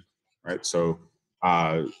HBN, right? So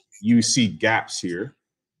you see gaps here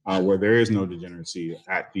where there is no degeneracy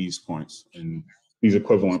at these points and these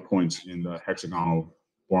equivalent points in the hexagonal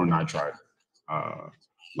boron nitride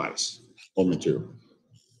lattice or material.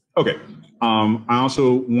 Okay, I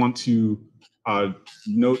also want to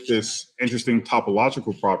note this interesting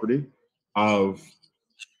topological property of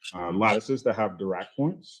lattices that have Dirac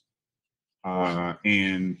points.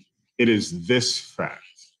 And it is this fact.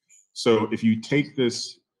 So if you take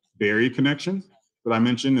this Berry connection that I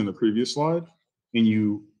mentioned in the previous slide, and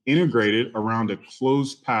you integrate it around a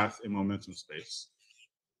closed path in momentum space.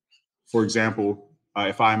 For example,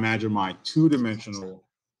 if I imagine a two-dimensional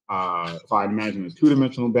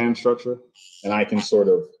band structure, and I can sort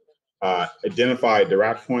of identify a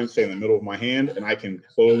Dirac point, say in the middle of my hand, and I can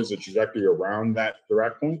close the trajectory around that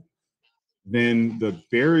Dirac point, then the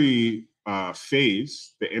Berry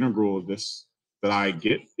phase, the integral of this that I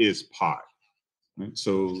get is pi. Right?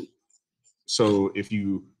 So if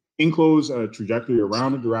you enclose a trajectory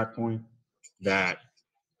around a Dirac point, that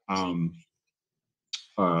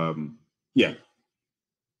yeah.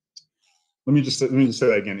 Let me just say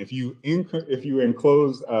that again. If you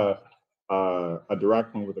enclose a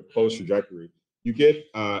Dirac point with a closed trajectory, you get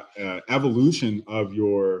evolution of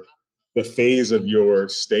the phase of your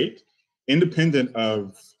state, independent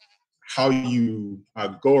of how you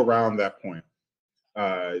go around that point.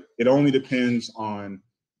 It only depends on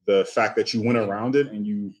the fact that you went around it and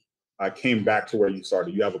you came back to where you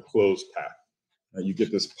started. You have a closed path. You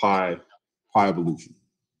get this pi evolution.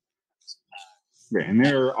 Okay, and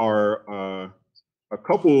there are there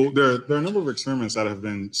are a number of experiments that have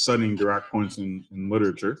been studying Dirac points in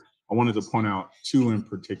literature. I wanted to point out two in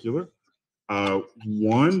particular.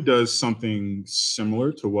 One does something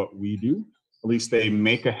similar to what we do. At least they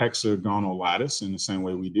make a hexagonal lattice in the same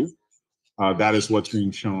way we do. That is what's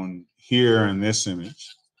being shown here in this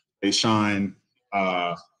image. They shine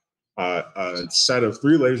a set of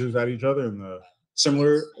 3 lasers at each other,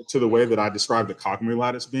 similar to the way that I described the kagome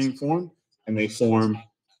lattice being formed, and they form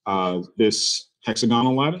this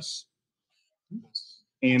hexagonal lattice.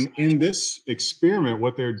 And in this experiment,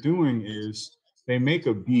 what they're doing is they make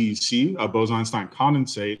a BEC, a Bose-Einstein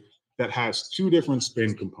condensate, that has 2 different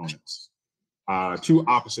spin components, 2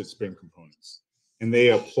 opposite spin components. And they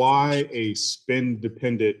apply a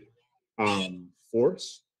spin-dependent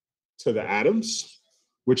force to the atoms,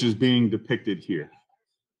 which is being depicted here.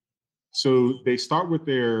 So they start with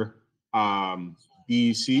their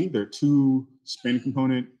BEC, their 2 spin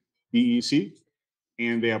component BEC,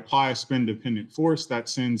 and they apply a spin-dependent force that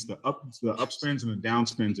sends the upspins and the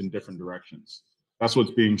downspins in different directions. That's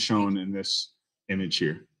what's being shown in this image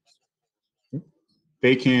here.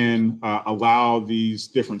 They can allow these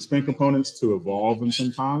different spin components to evolve in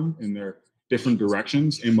some time in their different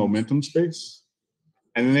directions in momentum space.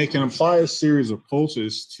 And then they can apply a series of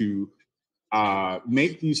pulses to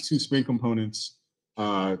make these 2 spin components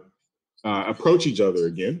approach each other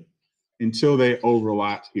again until they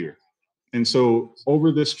overlap here. And so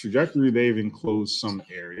over this trajectory, they've enclosed some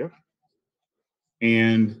area,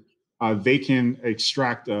 and they can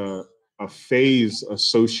extract a phase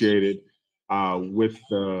associated with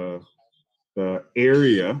the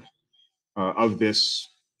area of this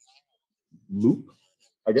loop,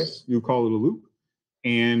 I guess you call it a loop.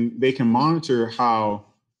 And they can monitor how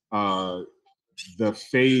the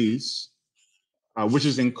phase, which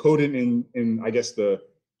is encoded in I guess the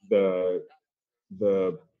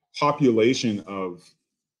population of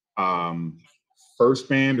first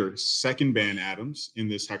band or second band atoms in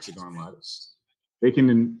this hexagon lattice. They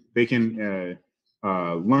can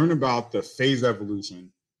learn about the phase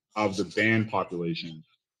evolution of the band population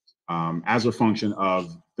as a function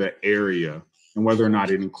of the area and whether or not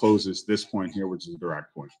it encloses this point here, which is the Dirac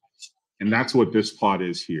point. And that's what this plot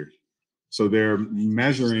is here. So they're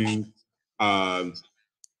measuring as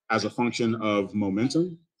a function of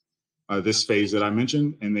momentum, this phase that I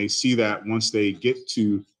mentioned, and they see that once they get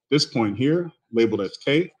to this point here, labeled as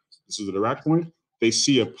K, this is the Dirac point, they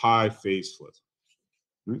see a pi phase flip.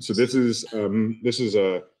 Right? So this is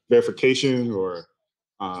a verification or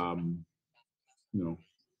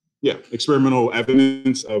experimental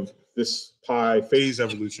evidence of this pi phase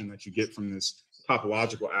evolution that you get from this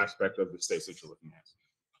topological aspect of the states that you're looking at.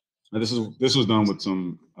 Now this was done with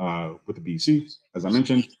some with the BEC, as I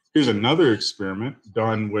mentioned. Here's another experiment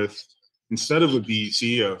done with, instead of a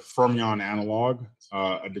BEC, a fermion analog,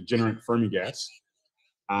 a degenerate Fermi gas.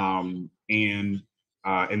 And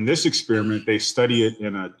in this experiment, they study it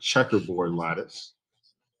in a checkerboard lattice,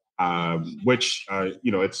 which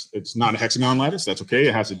it's not a hexagon lattice. That's okay.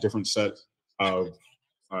 It has a different set of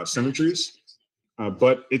symmetries,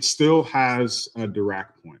 but it still has a Dirac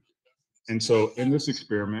point. And so in this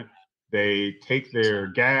experiment, they take their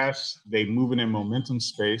gas, they move it in momentum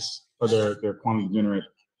space, or their quantum degenerate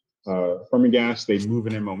Fermi gas, they move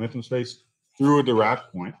it in momentum space through a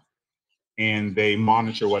Dirac point, and they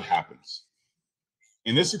monitor what happens.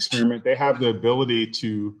 In this experiment, they have the ability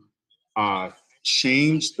to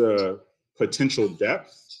change the potential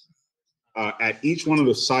depth at each one of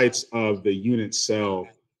the sites of the unit cell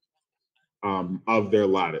of their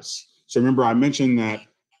lattice. So remember, I mentioned that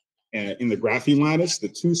in the graphene lattice, the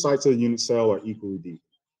 2 sites of the unit cell are equally deep.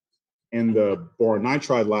 In the boron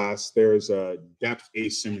nitride lattice, there's a depth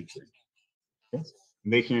asymmetry. Okay?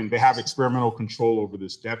 And they have experimental control over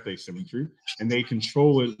this depth asymmetry, and they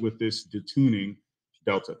control it with this detuning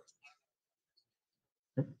delta.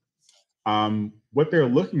 Okay? What they're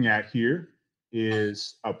looking at here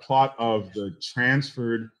is a plot of the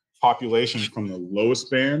transferred population from the lowest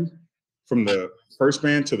band, from the first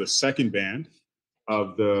band to the second band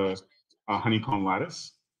of the honeycomb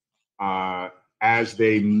lattice, as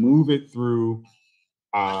they move it through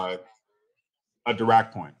a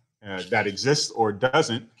Dirac point that exists or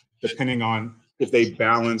doesn't, depending on if they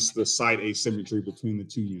balance the site asymmetry between the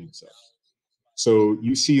 2 unit cells. So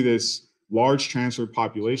you see this large transfer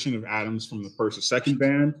population of atoms from the first to second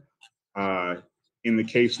band in the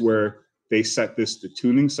case where they set this to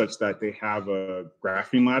tuning such that they have a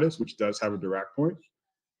graphene lattice, which does have a Dirac point.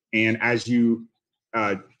 And as you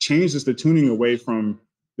change this to tuning away from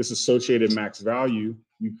this associated max value,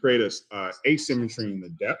 you create a asymmetry in the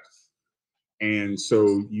depth. And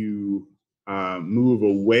so you move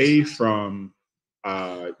away from,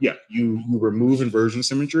 you remove inversion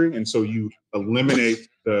symmetry. And so you eliminate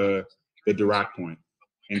the Dirac point.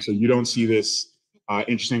 And so you don't see this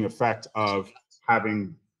interesting effect of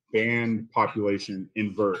having band population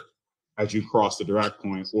invert as you cross the direct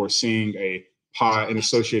point, or seeing an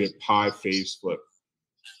associated pi phase flip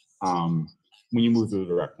when you move to the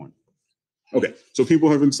direct point. Okay, so people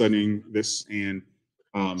have been studying this, and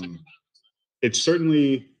it's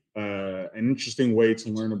certainly an interesting way to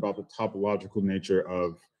learn about the topological nature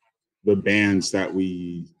of the bands that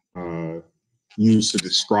we use to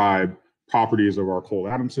describe properties of our cold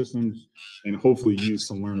atom systems, and hopefully use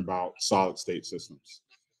to learn about solid state systems.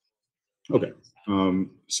 Okay,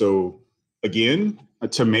 so again,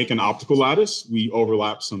 to make an optical lattice, we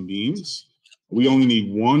overlap some beams. We only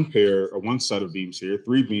need one pair or one set of beams here,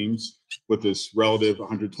 3 beams with this relative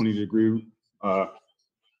 120-degree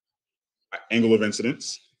angle of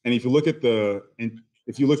incidence. And if you look at the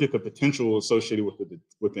potential associated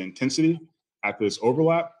with the intensity at this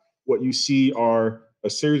overlap, what you see are a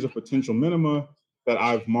series of potential minima that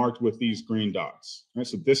I've marked with these green dots. Right?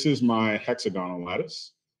 So this is my hexagonal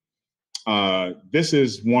lattice. This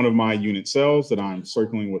is one of my unit cells that I'm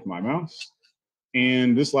circling with my mouse.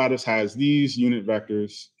 And this lattice has these unit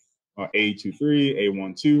vectors, A23,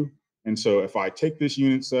 A12. And so if I take this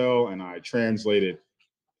unit cell and I translate it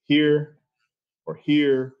here, or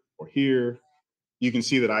here, or here, you can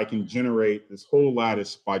see that I can generate this whole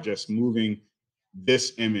lattice by just moving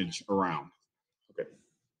this image around. Okay.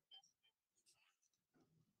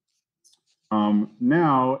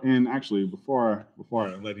 Now, and actually, before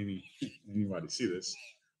I let anybody see this,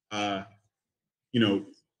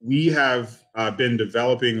 we have been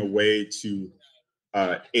developing a way to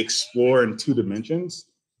explore in 2 dimensions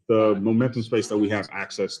the momentum space that we have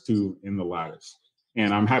access to in the lattice.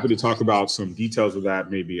 And I'm happy to talk about some details of that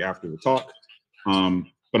maybe after the talk.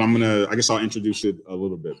 But I guess I'll introduce it a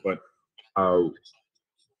little bit. But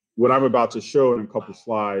what I'm about to show in a couple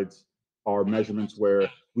slides are measurements where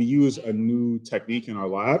we use a new technique in our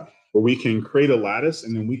lab where we can create a lattice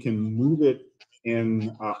and then we can move it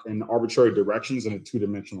in arbitrary directions in a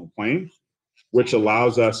 2-dimensional plane, which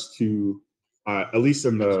allows us to, at least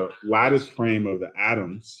in the lattice frame of the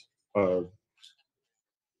atoms,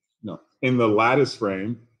 in the lattice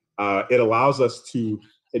frame, it allows us to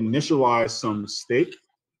initialize some state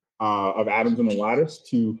of atoms in the lattice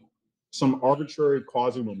to some arbitrary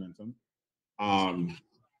quasimomentum.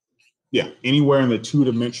 Anywhere in the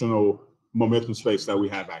 2-dimensional momentum space that we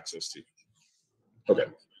have access to. Okay.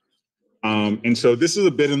 And so this is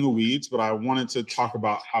a bit in the weeds, but I wanted to talk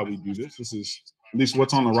about how we do this. This is, at least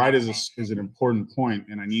what's on the right is an important point,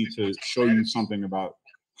 and I need to show you something about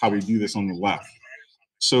how we do this on the left.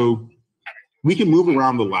 So we can move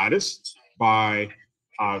around the lattice by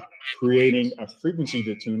creating a frequency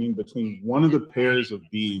detuning between one of the pairs of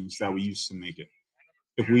beams that we use to make it.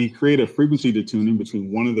 If we create a frequency detuning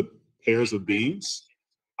between one of the pairs of beams,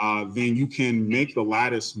 then you can make the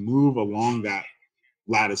lattice move along that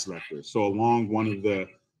lattice vector. So along one of the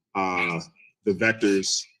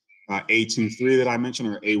vectors, A23 that I mentioned,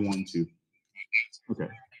 or A12. Okay.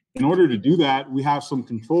 In order to do that, we have some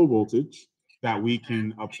control voltage that we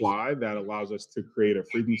can apply that allows us to create a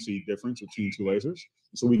frequency difference between 2 lasers.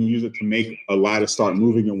 So we can use it to make a lattice start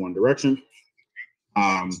moving in one direction.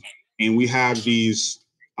 And we have these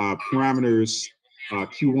parameters,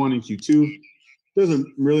 Q1 and Q2.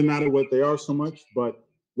 Doesn't really matter what they are so much, but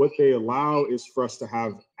what they allow is for us to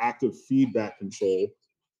have active feedback control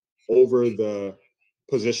over the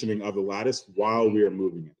positioning of the lattice while we are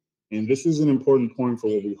moving it. And this is an important point for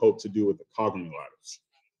what we hope to do with the kagome lattice.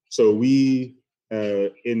 So we,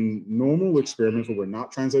 in normal experiments where we're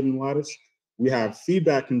not translating the lattice, we have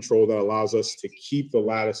feedback control that allows us to keep the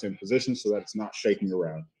lattice in position so that it's not shaking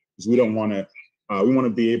around. Because we don't want to, we want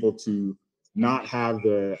to be able to not have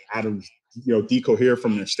the atoms, decohere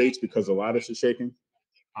from their states because the lattice is shaking.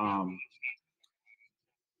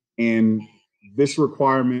 And this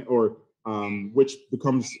requirement, or which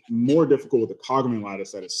becomes more difficult with the kagome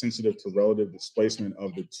lattice that is sensitive to relative displacement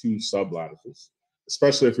of the 2 sublattices,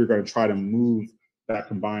 especially if you're going to try to move that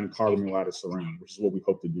combined kagome lattice around, which is what we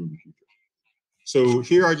hope to do in the future. So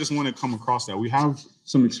here I just want to come across that. We have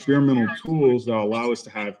some experimental tools that allow us to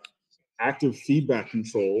have active feedback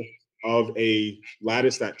control of a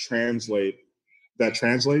lattice that translates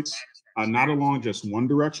not along just one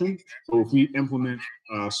direction. So if we implement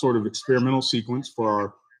a sort of experimental sequence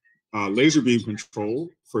for our laser beam control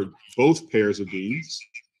for both pairs of beams,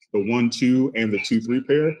 the 1-2 and the 2-3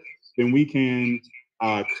 pair, then we can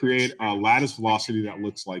create a lattice velocity that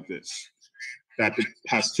looks like this. That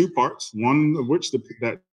has 2 parts, one of which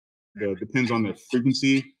depends on the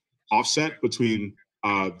frequency offset between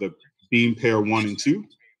the beam pair 1 and 2,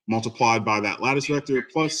 multiplied by that lattice vector,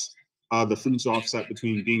 plus the frequency offset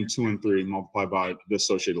between beam 2 and 3 multiplied by the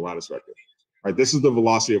associated lattice vector. All right, this is the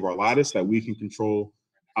velocity of our lattice that we can control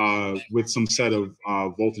with some set of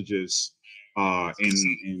voltages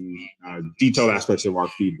and detailed aspects of our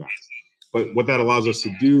feedback. But what that allows us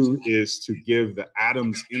to do is to give the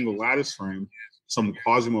atoms in the lattice frame some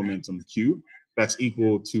quasimomentum Q that's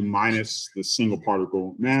equal to minus the single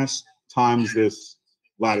particle mass times this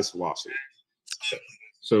lattice velocity. Okay.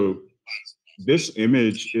 So this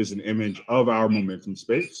image is an image of our momentum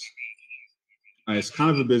space. It's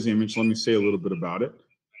kind of a busy image. Let me say a little bit about it.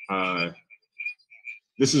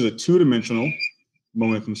 This is a two-dimensional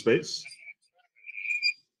momentum space.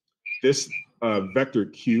 This vector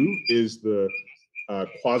Q is the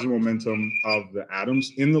quasimomentum of the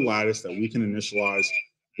atoms in the lattice that we can initialize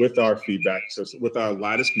with our feedback system, with our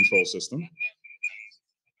lattice control system.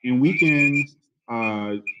 And we can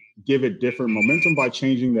give it different momentum by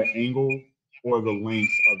changing the angle or the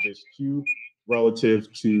length of this Q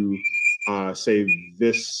relative to, say,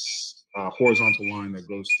 this horizontal line that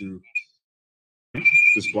goes through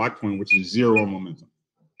this black point, which is 0 momentum.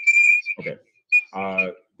 Okay.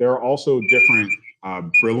 There are also different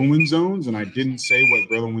Brillouin zones, and I didn't say what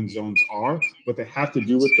Brillouin zones are, but they have to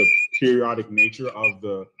do with the periodic nature of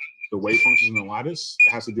the wave functions in the lattice.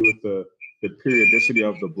 It has to do with the periodicity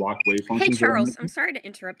of the block wave functions. Hey, Charles, I'm sorry to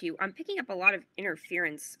interrupt you. I'm picking up a lot of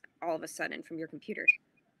interference all of a sudden from your computer.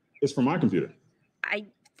 It's from my computer. I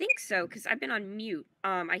think so, because I've been on mute.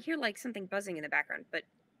 I hear like something buzzing in the background, but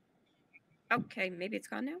okay, maybe it's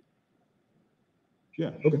gone now.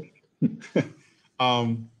 Yeah, okay.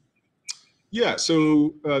 Yeah,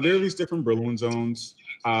 so there are these different Brillouin zones.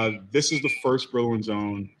 This is the first Brillouin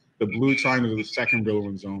zone. The blue triangle is the second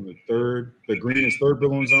Brillouin zone. The green is third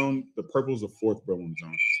Brillouin zone. The purple is the fourth Brillouin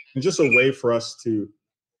zone. And just a way for us to,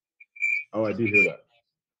 oh, I do hear that.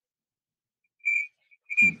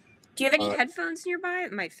 Do you have any headphones nearby?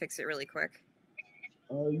 It might fix it really quick.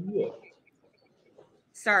 Yeah.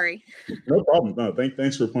 Sorry. No problem. No,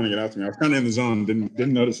 thanks for pointing it out to me. I was kind of in the zone,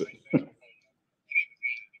 didn't notice it.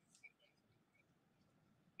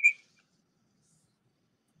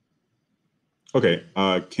 Okay,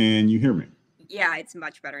 can you hear me? Yeah, it's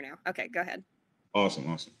much better now. Okay, go ahead.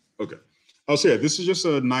 Awesome. Okay. So yeah, this is just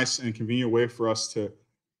a nice and convenient way for us to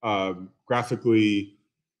graphically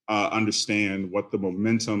understand what the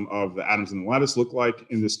momentum of the atoms in the lattice look like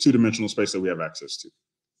in this two-dimensional space that we have access to.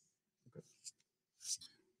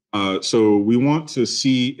 Okay. So we want to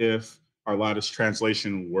see if our lattice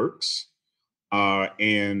translation works.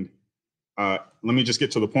 And let me just get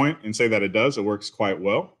to the point and say that it does. It works quite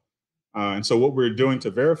well. And so what we're doing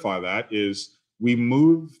to verify that is we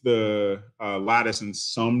move the lattice in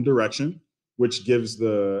some direction, which gives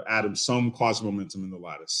the atom some quasimomentum in the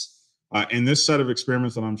lattice. In this set of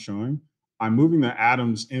experiments that I'm showing, I'm moving the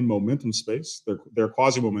atoms in momentum space, their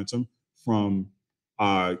quasimomentum, from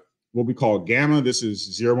what we call gamma, this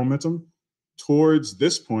is 0 momentum, towards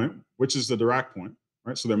this point, which is the Dirac point,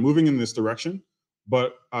 right? So they're moving in this direction,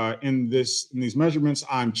 but in these measurements,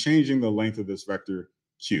 I'm changing the length of this vector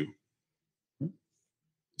Q.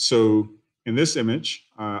 So in this image,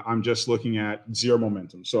 I'm just looking at 0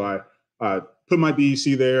 momentum. So I put my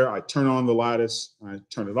BEC there, I turn on the lattice, I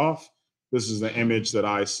turn it off. This is the image that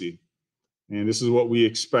I see. And this is what we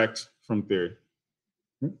expect from theory.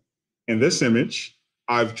 In this image,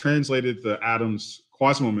 I've translated the atom's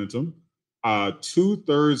quasimomentum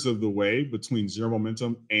 2/3 of the way between 0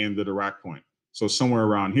 momentum and the Dirac point. So somewhere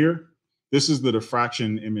around here. This is the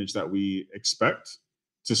diffraction image that we expect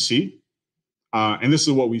to see. And this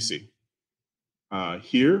is what we see.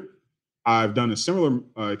 Here, I've done a similar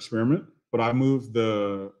experiment, but I moved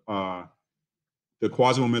the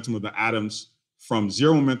quasimomentum of the atoms from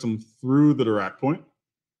 0 momentum through the Dirac point.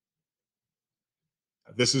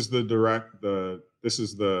 This is the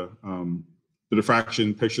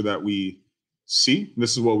diffraction picture that we see.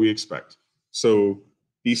 This is what we expect. So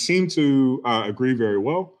these seem to agree very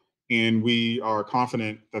well, and we are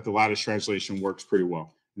confident that the lattice translation works pretty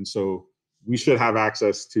well. And so we should have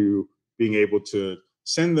access to being able to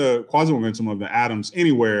send the quasimomentum of the atoms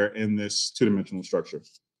anywhere in this two-dimensional structure.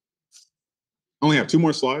 I only have 2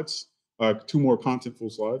 more slides, 2 more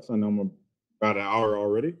contentful slides. I know I'm about an hour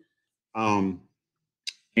already. And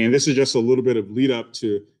this is just a little bit of lead up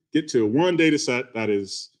to get to one data set that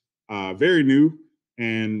is very new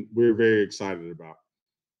and we're very excited about.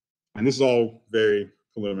 And this is all very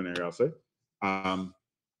preliminary, I'll say.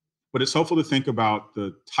 But it's helpful to think about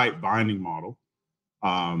the tight binding model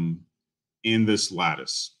in this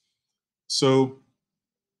lattice. So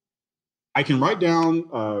I can write down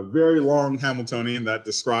a very long Hamiltonian that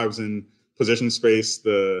describes in position space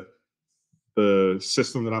the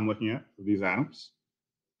system that I'm looking at for these atoms.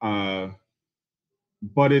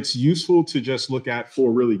 But it's useful to just look at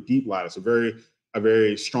for really deep lattice, a very a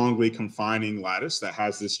very strongly confining lattice that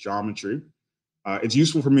has this geometry, it's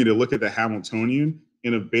useful for me to look at the Hamiltonian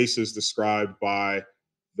in a basis described by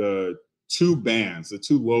the two bands, the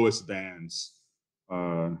two lowest bands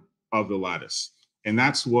of the lattice. And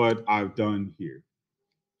that's what I've done here.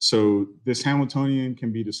 So this Hamiltonian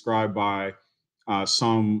can be described by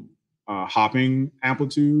some hopping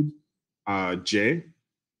amplitude, J.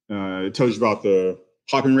 It tells you about the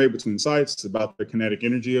hopping rate between sites. It's about the kinetic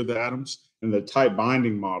energy of the atoms. In the tight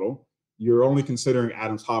binding model, you're only considering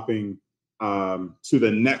atoms hopping to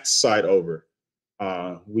the next site over.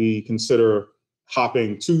 We consider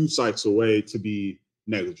hopping 2 sites away to be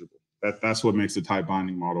negligible. That's what makes the tight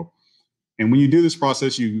binding model. And when you do this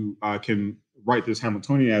process, you can write this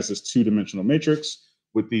Hamiltonian as this 2-dimensional matrix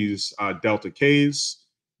with these delta Ks.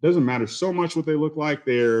 Doesn't matter so much what they look like.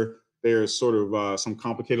 They're sort of some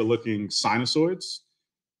complicated looking sinusoids.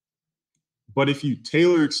 But if you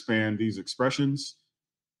Taylor expand these expressions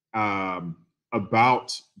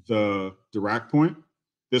about the Dirac point,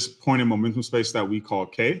 this point in momentum space that we call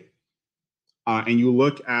K, and you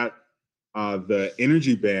look at the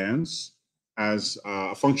energy bands as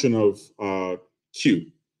a function of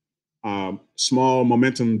Q, small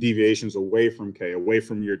momentum deviations away from K, away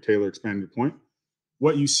from your Taylor expanded point,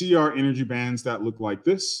 what you see are energy bands that look like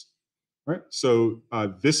this, right? So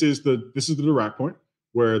this is the Dirac point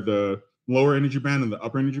where the lower energy band and the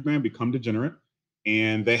upper energy band become degenerate,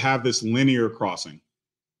 and they have this linear crossing,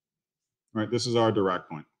 right? This is our Dirac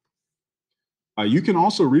point. You can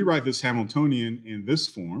also rewrite this Hamiltonian in this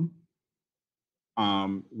form,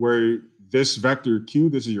 where this vector Q,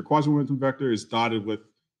 this is your quasimomentum vector, is dotted with,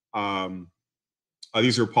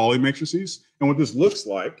 these are Pauli matrices. And what this looks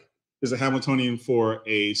like is a Hamiltonian for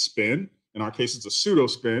a spin. In our case, it's a pseudo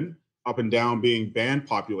spin, up and down being band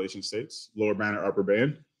population states, lower band or upper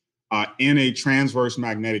band, in a transverse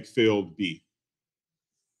magnetic field B.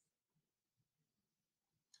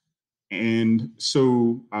 And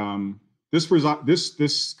so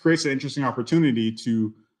this creates an interesting opportunity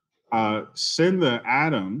to send the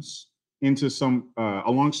atoms into some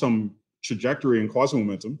along some trajectory in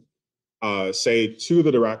quasimomentum, say to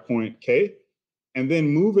the Dirac point K, and then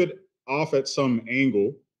move it off at some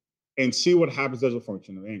angle and see what happens as a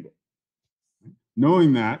function of angle.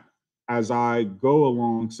 Knowing that as I go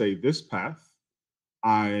along, say, this path,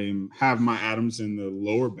 I have my atoms in the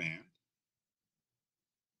lower band.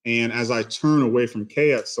 And as I turn away from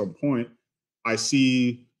K at some point, I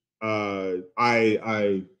see I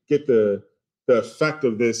get the effect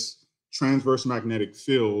of this transverse magnetic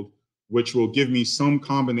field, which will give me some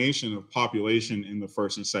combination of population in the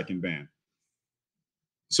first and second band.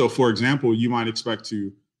 So for example, you might expect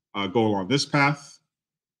to go along this path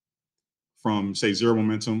from, say, 0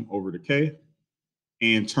 momentum over to K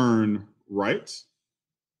and turn right.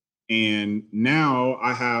 And now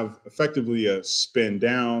I have effectively a spin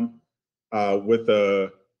down with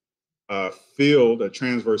a field, a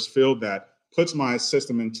transverse field that puts my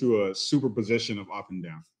system into a superposition of up and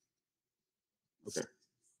down. Okay.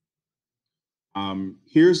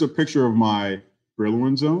 Here's a picture of my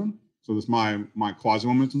Brillouin zone. So this is my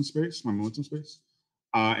quasimomentum space, my momentum space.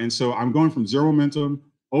 And so I'm going from 0 momentum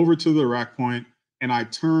over to the Dirac point, and I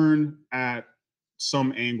turn at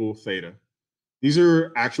some angle theta. These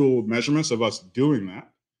are actual measurements of us doing that,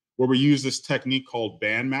 where we use this technique called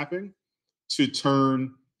band mapping to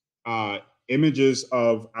turn images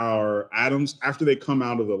of our atoms after they come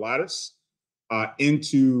out of the lattice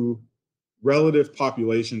into relative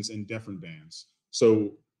populations in different bands.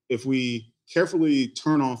 So if we carefully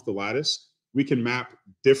turn off the lattice, we can map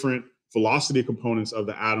different velocity components of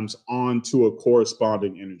the atoms onto a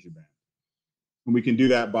corresponding energy band. And we can do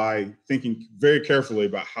that by thinking very carefully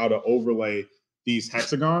about how to overlay these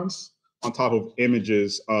hexagons on top of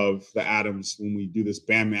images of the atoms when we do this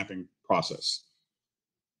band mapping process.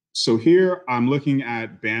 So here I'm looking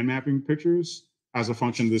at band mapping pictures as a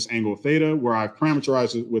function of this angle theta, where I've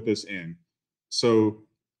parameterized it with this n. So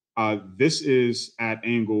this is at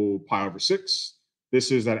angle pi over 6.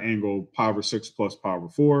 This is at angle pi over 6 plus pi over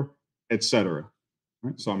 4, etc.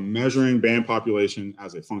 Right? So I'm measuring band population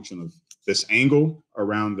as a function of this angle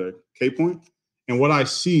around the K point. And what I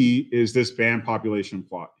see is this band population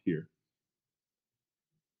plot here.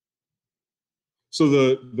 So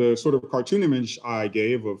the sort of cartoon image I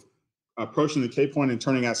gave of approaching the K point and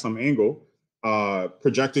turning at some angle,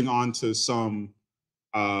 projecting onto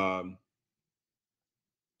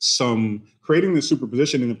creating the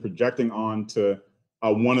superposition and then projecting onto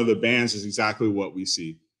one of the bands is exactly what we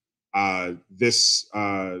see. This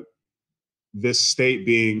state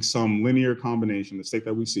being some linear combination, the state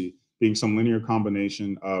that we see being some linear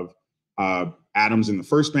combination of atoms in the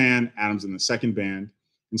first band, atoms in the second band.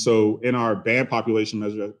 And so in our band population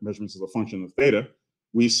measurements as a function of theta,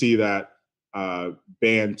 we see that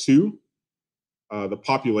band 2, the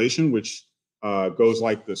population, which goes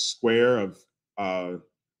like the square of,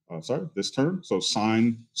 this term, so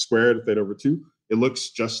sine squared of theta over 2, it looks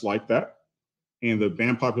just like that. And the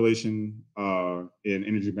band population in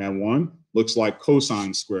energy band 1 looks like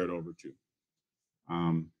cosine squared over 2.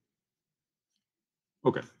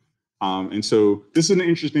 Okay. And so this is an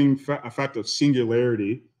interesting effect of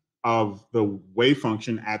singularity of the wave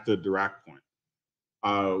function at the Dirac point.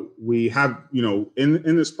 We have,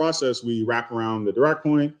 in this process, we wrap around the Dirac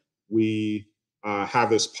point, we have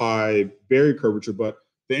this pi Berry curvature, but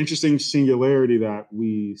the interesting singularity that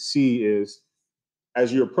we see is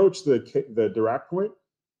as you approach the Dirac point,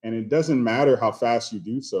 and it doesn't matter how fast you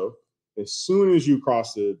do so, as soon as you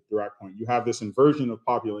cross the Dirac point, you have this inversion of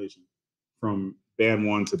population from band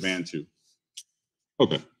 1 to band 2.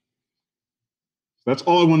 Okay. That's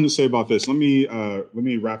all I wanted to say about this. Let me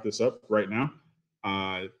wrap this up right now.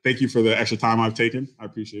 Thank you for the extra time I've taken. I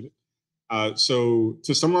appreciate it. So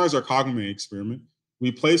to summarize our kagome experiment,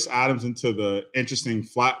 we place atoms into the interesting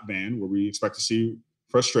flat band where we expect to see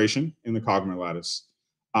frustration in the kagome lattice.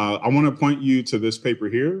 I want to point you to this paper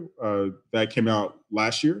here that came out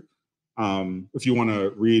last year if you want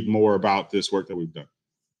to read more about this work that we've done.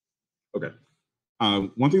 Okay.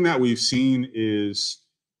 One thing that we've seen is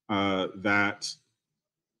that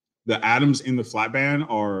the atoms in the flat band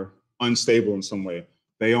are unstable in some way.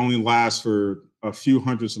 They only last for a few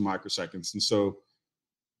hundreds of microseconds. And so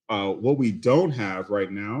what we don't have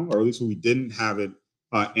right now, or at least what we didn't have it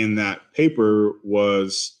in that paper,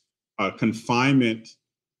 was confinement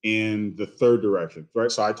in the third direction,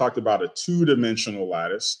 right? So I talked about a 2-dimensional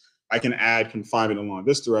lattice. I can add confinement along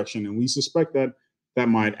this direction, and we suspect that that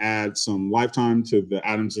might add some lifetime to the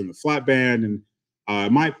atoms in the flat band, and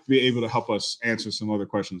it might be able to help us answer some other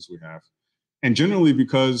questions we have. And generally,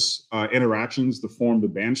 because interactions deform the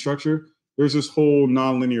band structure, there's this whole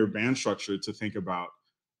nonlinear band structure to think about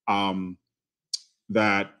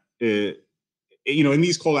that in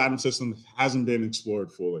these cold atom systems hasn't been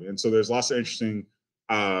explored fully. And so there's lots of interesting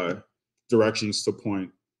directions to point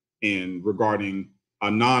in regarding a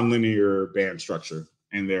nonlinear band structure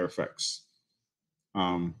and their effects.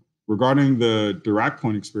 Regarding the Dirac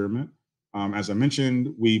point experiment, as I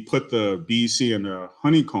mentioned, we put the BEC in a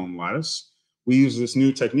honeycomb lattice. We use this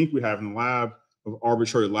new technique we have in the lab of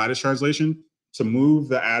arbitrary lattice translation to move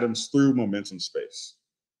the atoms through momentum space.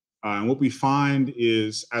 And what we find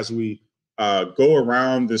is as we go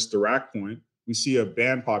around this Dirac point, we see a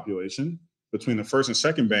band population between the first and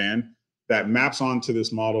second band that maps onto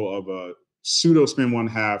this model of a pseudo spin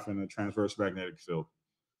 1/2 and a transverse magnetic field.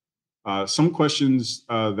 Some questions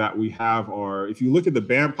that we have are, if you look at the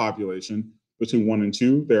band population between 1 and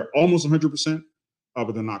 2, they're almost 100%,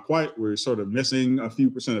 but they're not quite. We're sort of missing a few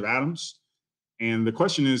percent of atoms. And the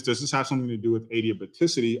question is, does this have something to do with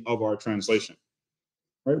adiabaticity of our translation?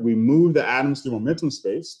 Right? We move the atoms through momentum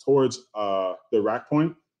space towards the rack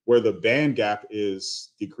point where the band gap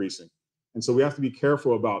is decreasing. And so we have to be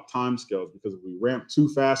careful about time scales, because if we ramp too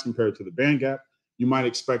fast compared to the band gap, you might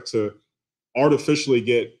expect to artificially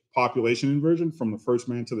get population inversion from the first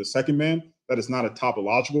band to the second band. That is not a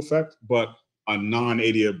topological effect, but a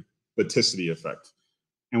non-adiabaticity effect.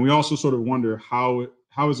 And we also sort of wonder how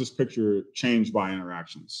is this picture changed by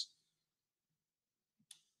interactions?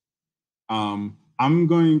 I'm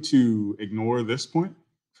going to ignore this point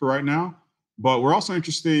for right now, but we're also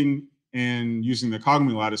interested in using the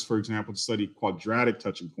kagome lattice, for example, to study quadratic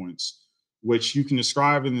touching points, which you can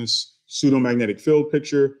describe in this pseudomagnetic field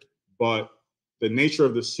picture, but the nature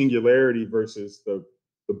of the singularity versus the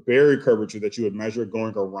Berry curvature that you would measure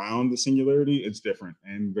going around the singularity is different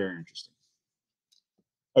and very interesting.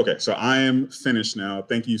 Okay, so I am finished now.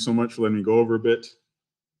 Thank you so much for letting me go over a bit.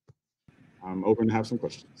 I'm open to have some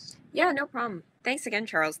questions. Yeah, no problem. Thanks again,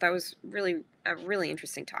 Charles. That was really a really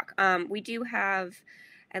interesting talk. We do have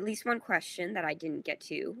at least one question that I didn't get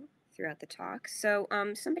to throughout the talk. So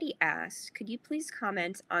somebody asked, could you please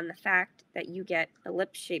comment on the fact that you get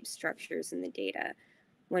ellipse-shaped structures in the data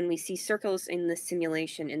when we see circles in the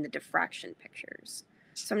simulation in the diffraction pictures?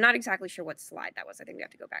 So I'm not exactly sure what slide that was. I think we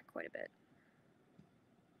have to go back quite a bit.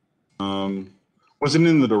 Was it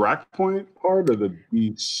in the Dirac point part or the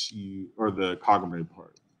BC or the kagome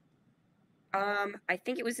part? I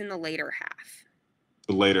think it was in the later half.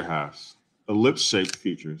 The later half. Ellipse-shaped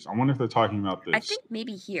features. I wonder if they're talking about this. I think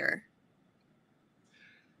maybe here.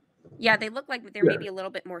 Yeah, they look like they're maybe a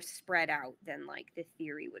little bit more spread out than like the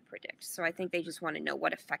theory would predict. So I think they just want to know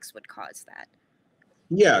what effects would cause that.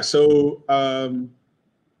 Yeah, so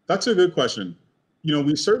That's a good question. You know,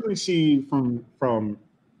 we certainly see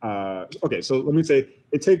okay, so let me say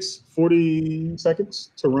it takes 40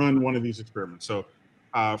 seconds to run one of these experiments. So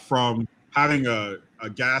from having a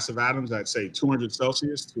gas of atoms at say 200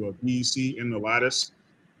 Celsius to a BEC in the lattice,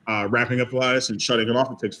 wrapping up the lattice and shutting it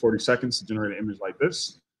off, it takes 40 seconds to generate an image like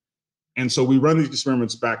this. And so we run these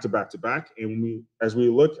experiments back to back to back. And as we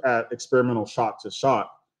look at experimental shot to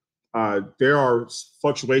shot, there are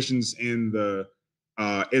fluctuations in the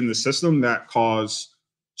system that cause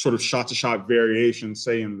sort of shot to shot variation,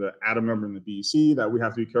 say in the atom number in the BEC that we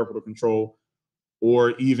have to be careful to control,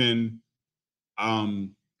 or even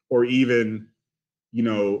um, or even you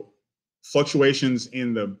know fluctuations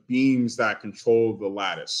in the beams that control the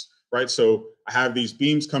lattice, right? So I have these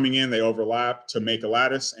beams coming in, they overlap to make a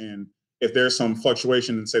lattice, and if there's some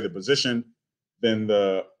fluctuation in say the position, then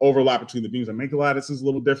the overlap between the beams that make the lattice is a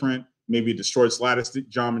little different. Maybe it distorts lattice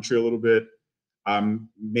geometry a little bit.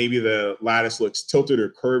 Maybe the lattice looks tilted or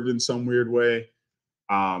curved in some weird way.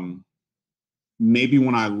 Maybe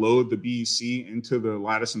when I load the BEC into the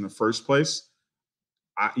lattice in the first place,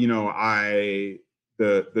 the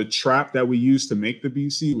trap that we used to make the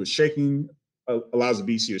BEC was shaking, allows the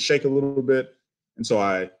BEC to shake a little bit, and so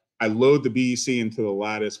I load the BEC into the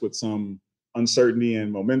lattice with some uncertainty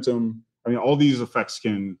and momentum. I mean, all these effects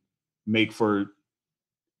can make for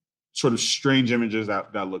sort of strange images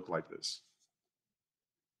that look like this.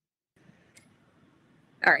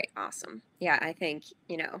 All right, awesome. Yeah, I think,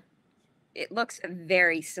 it looks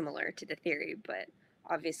very similar to the theory, but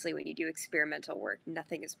obviously when you do experimental work,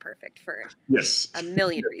 nothing is perfect for Yes. a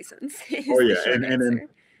million reasons, Oh is the yeah, short and answer.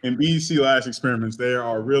 in BEC lattice experiments, there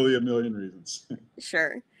are really a million reasons.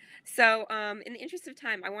 Sure. So, in the interest of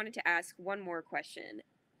time, I wanted to ask one more question,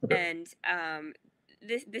 Okay. and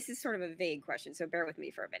this is sort of a vague question, so bear with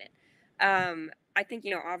me for a minute. I think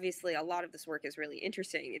obviously a lot of this work is really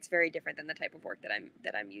interesting. It's very different than the type of work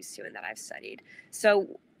that I'm used to and that I've studied.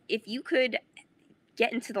 So, if you could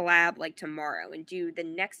get into the lab like tomorrow and do the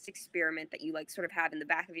next experiment that you like sort of have in the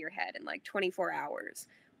back of your head in like 24 hours,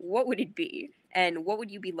 what would it be? And what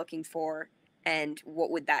would you be looking for? And what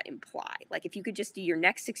would that imply? Like if you could just do your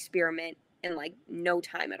next experiment in like no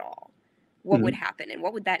time at all, what would Mhm. happen? And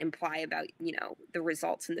what would that imply about, the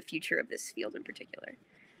results in the future of this field in particular?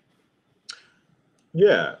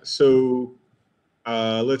 Yeah. So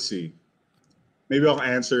let's see. Maybe I'll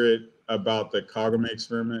answer it about the kagome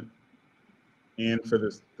experiment and for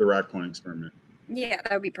the rack point experiment. Yeah,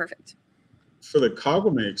 that would be perfect. For the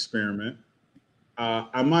kagome experiment,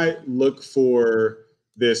 I might look for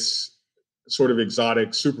this sort of exotic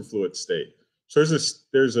superfluid state. So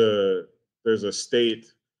there's a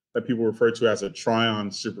state that people refer to as a tryon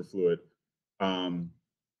superfluid. Um,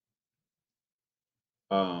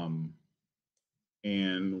 um,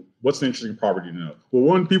 and what's the interesting property to know? Well,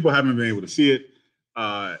 one, people haven't been able to see it.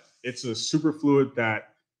 It's a superfluid that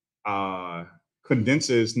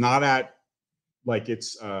condenses not at like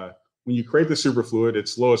it's when you create the superfluid,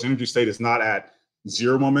 its lowest energy state is not at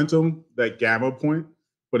zero momentum, that gamma point,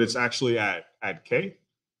 but it's actually at K.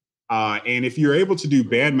 And if you're able to do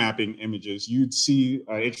band mapping images, you'd see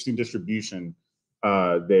an interesting distribution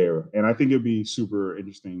there. And I think it'd be super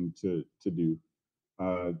interesting to do.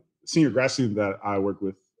 Senior grad student that I've worked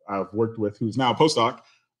with, who's now a postdoc,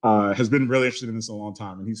 has been really interested in this a long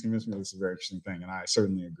time, and he's convinced me this is a very interesting thing, and I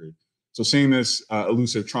certainly agree. So seeing this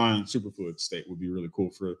elusive tryon superfluid state would be really cool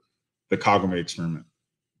for the kagome experiment,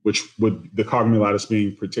 which would the kagome lattice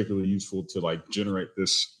being particularly useful to like generate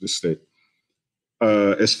this state.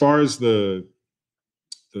 As far as the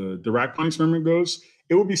Dirac point experiment goes,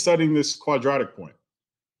 it will be studying this quadratic point,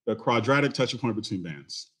 the quadratic touching point between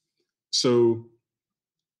bands. So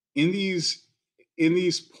in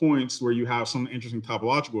these points where you have some interesting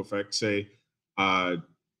topological effects, say the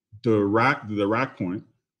rack point,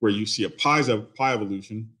 where you see a pi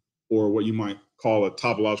evolution, or what you might call a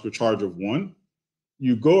topological charge of 1,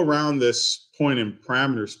 you go around this point in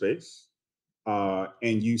parameter space,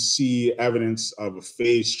 and you see evidence of a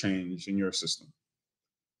phase change in your system.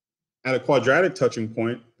 At a quadratic touching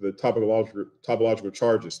point, the topological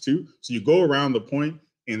charge is 2. So you go around the point,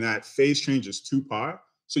 and that phase change is 2 pi.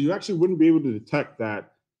 So you actually wouldn't be able to detect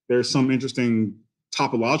that there's some interesting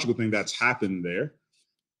topological thing that's happened there.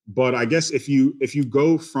 But I guess if you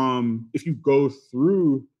go through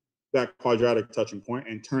that quadratic touching point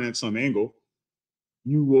and turn at some angle,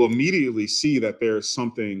 you will immediately see that there's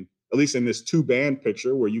something, at least in this 2-band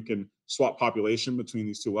picture where you can swap population between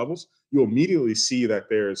these 2 levels, you'll immediately see that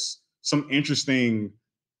there's some interesting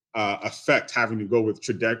effect having to go with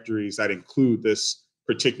trajectories that include this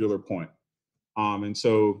particular point. And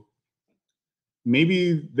so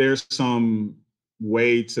maybe there's some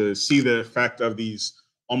way to see the effect of these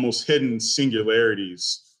almost hidden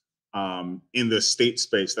singularities in the state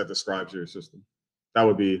space that describes your system. That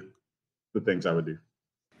would be the things I would do.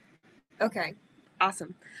 Okay,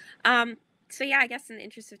 awesome. So yeah, I guess in the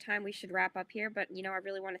interest of time, we should wrap up here. But I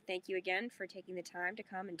really want to thank you again for taking the time to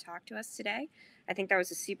come and talk to us today. I think that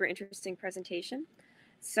was a super interesting presentation.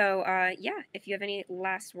 So yeah, if you have any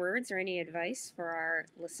last words or any advice for our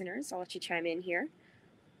listeners, I'll let you chime in here.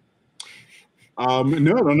 No, I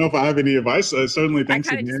don't know if I have any advice. Certainly, I thanks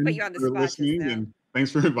kind of just put again you on the for spot just listening, now. and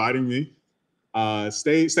thanks for inviting me.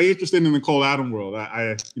 Stay interested in the cold atom world.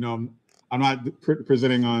 I'm not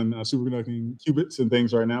presenting on superconducting qubits and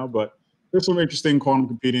things right now, but there's some interesting quantum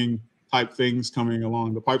computing type things coming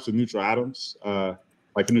along the pipes of neutral atoms,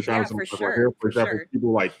 like the neutral Yeah, atoms I'm for talking about here. sure, For for example, sure.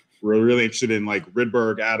 people like were really interested in like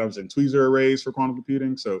Rydberg atoms and tweezer arrays for quantum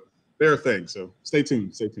computing. So they're a thing. So stay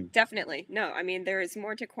tuned. Stay tuned. Definitely. No, I mean, there is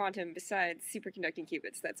more to quantum besides superconducting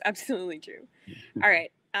qubits. That's absolutely true. All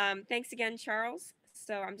right. Thanks again, Charles.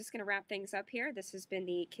 So I'm just going to wrap things up here. This has been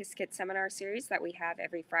the Qiskit seminar series that we have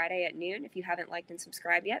every Friday at noon. If you haven't liked and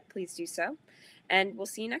subscribed yet, please do so. And we'll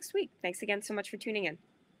see you next week. Thanks again so much for tuning in.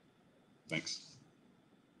 Thanks.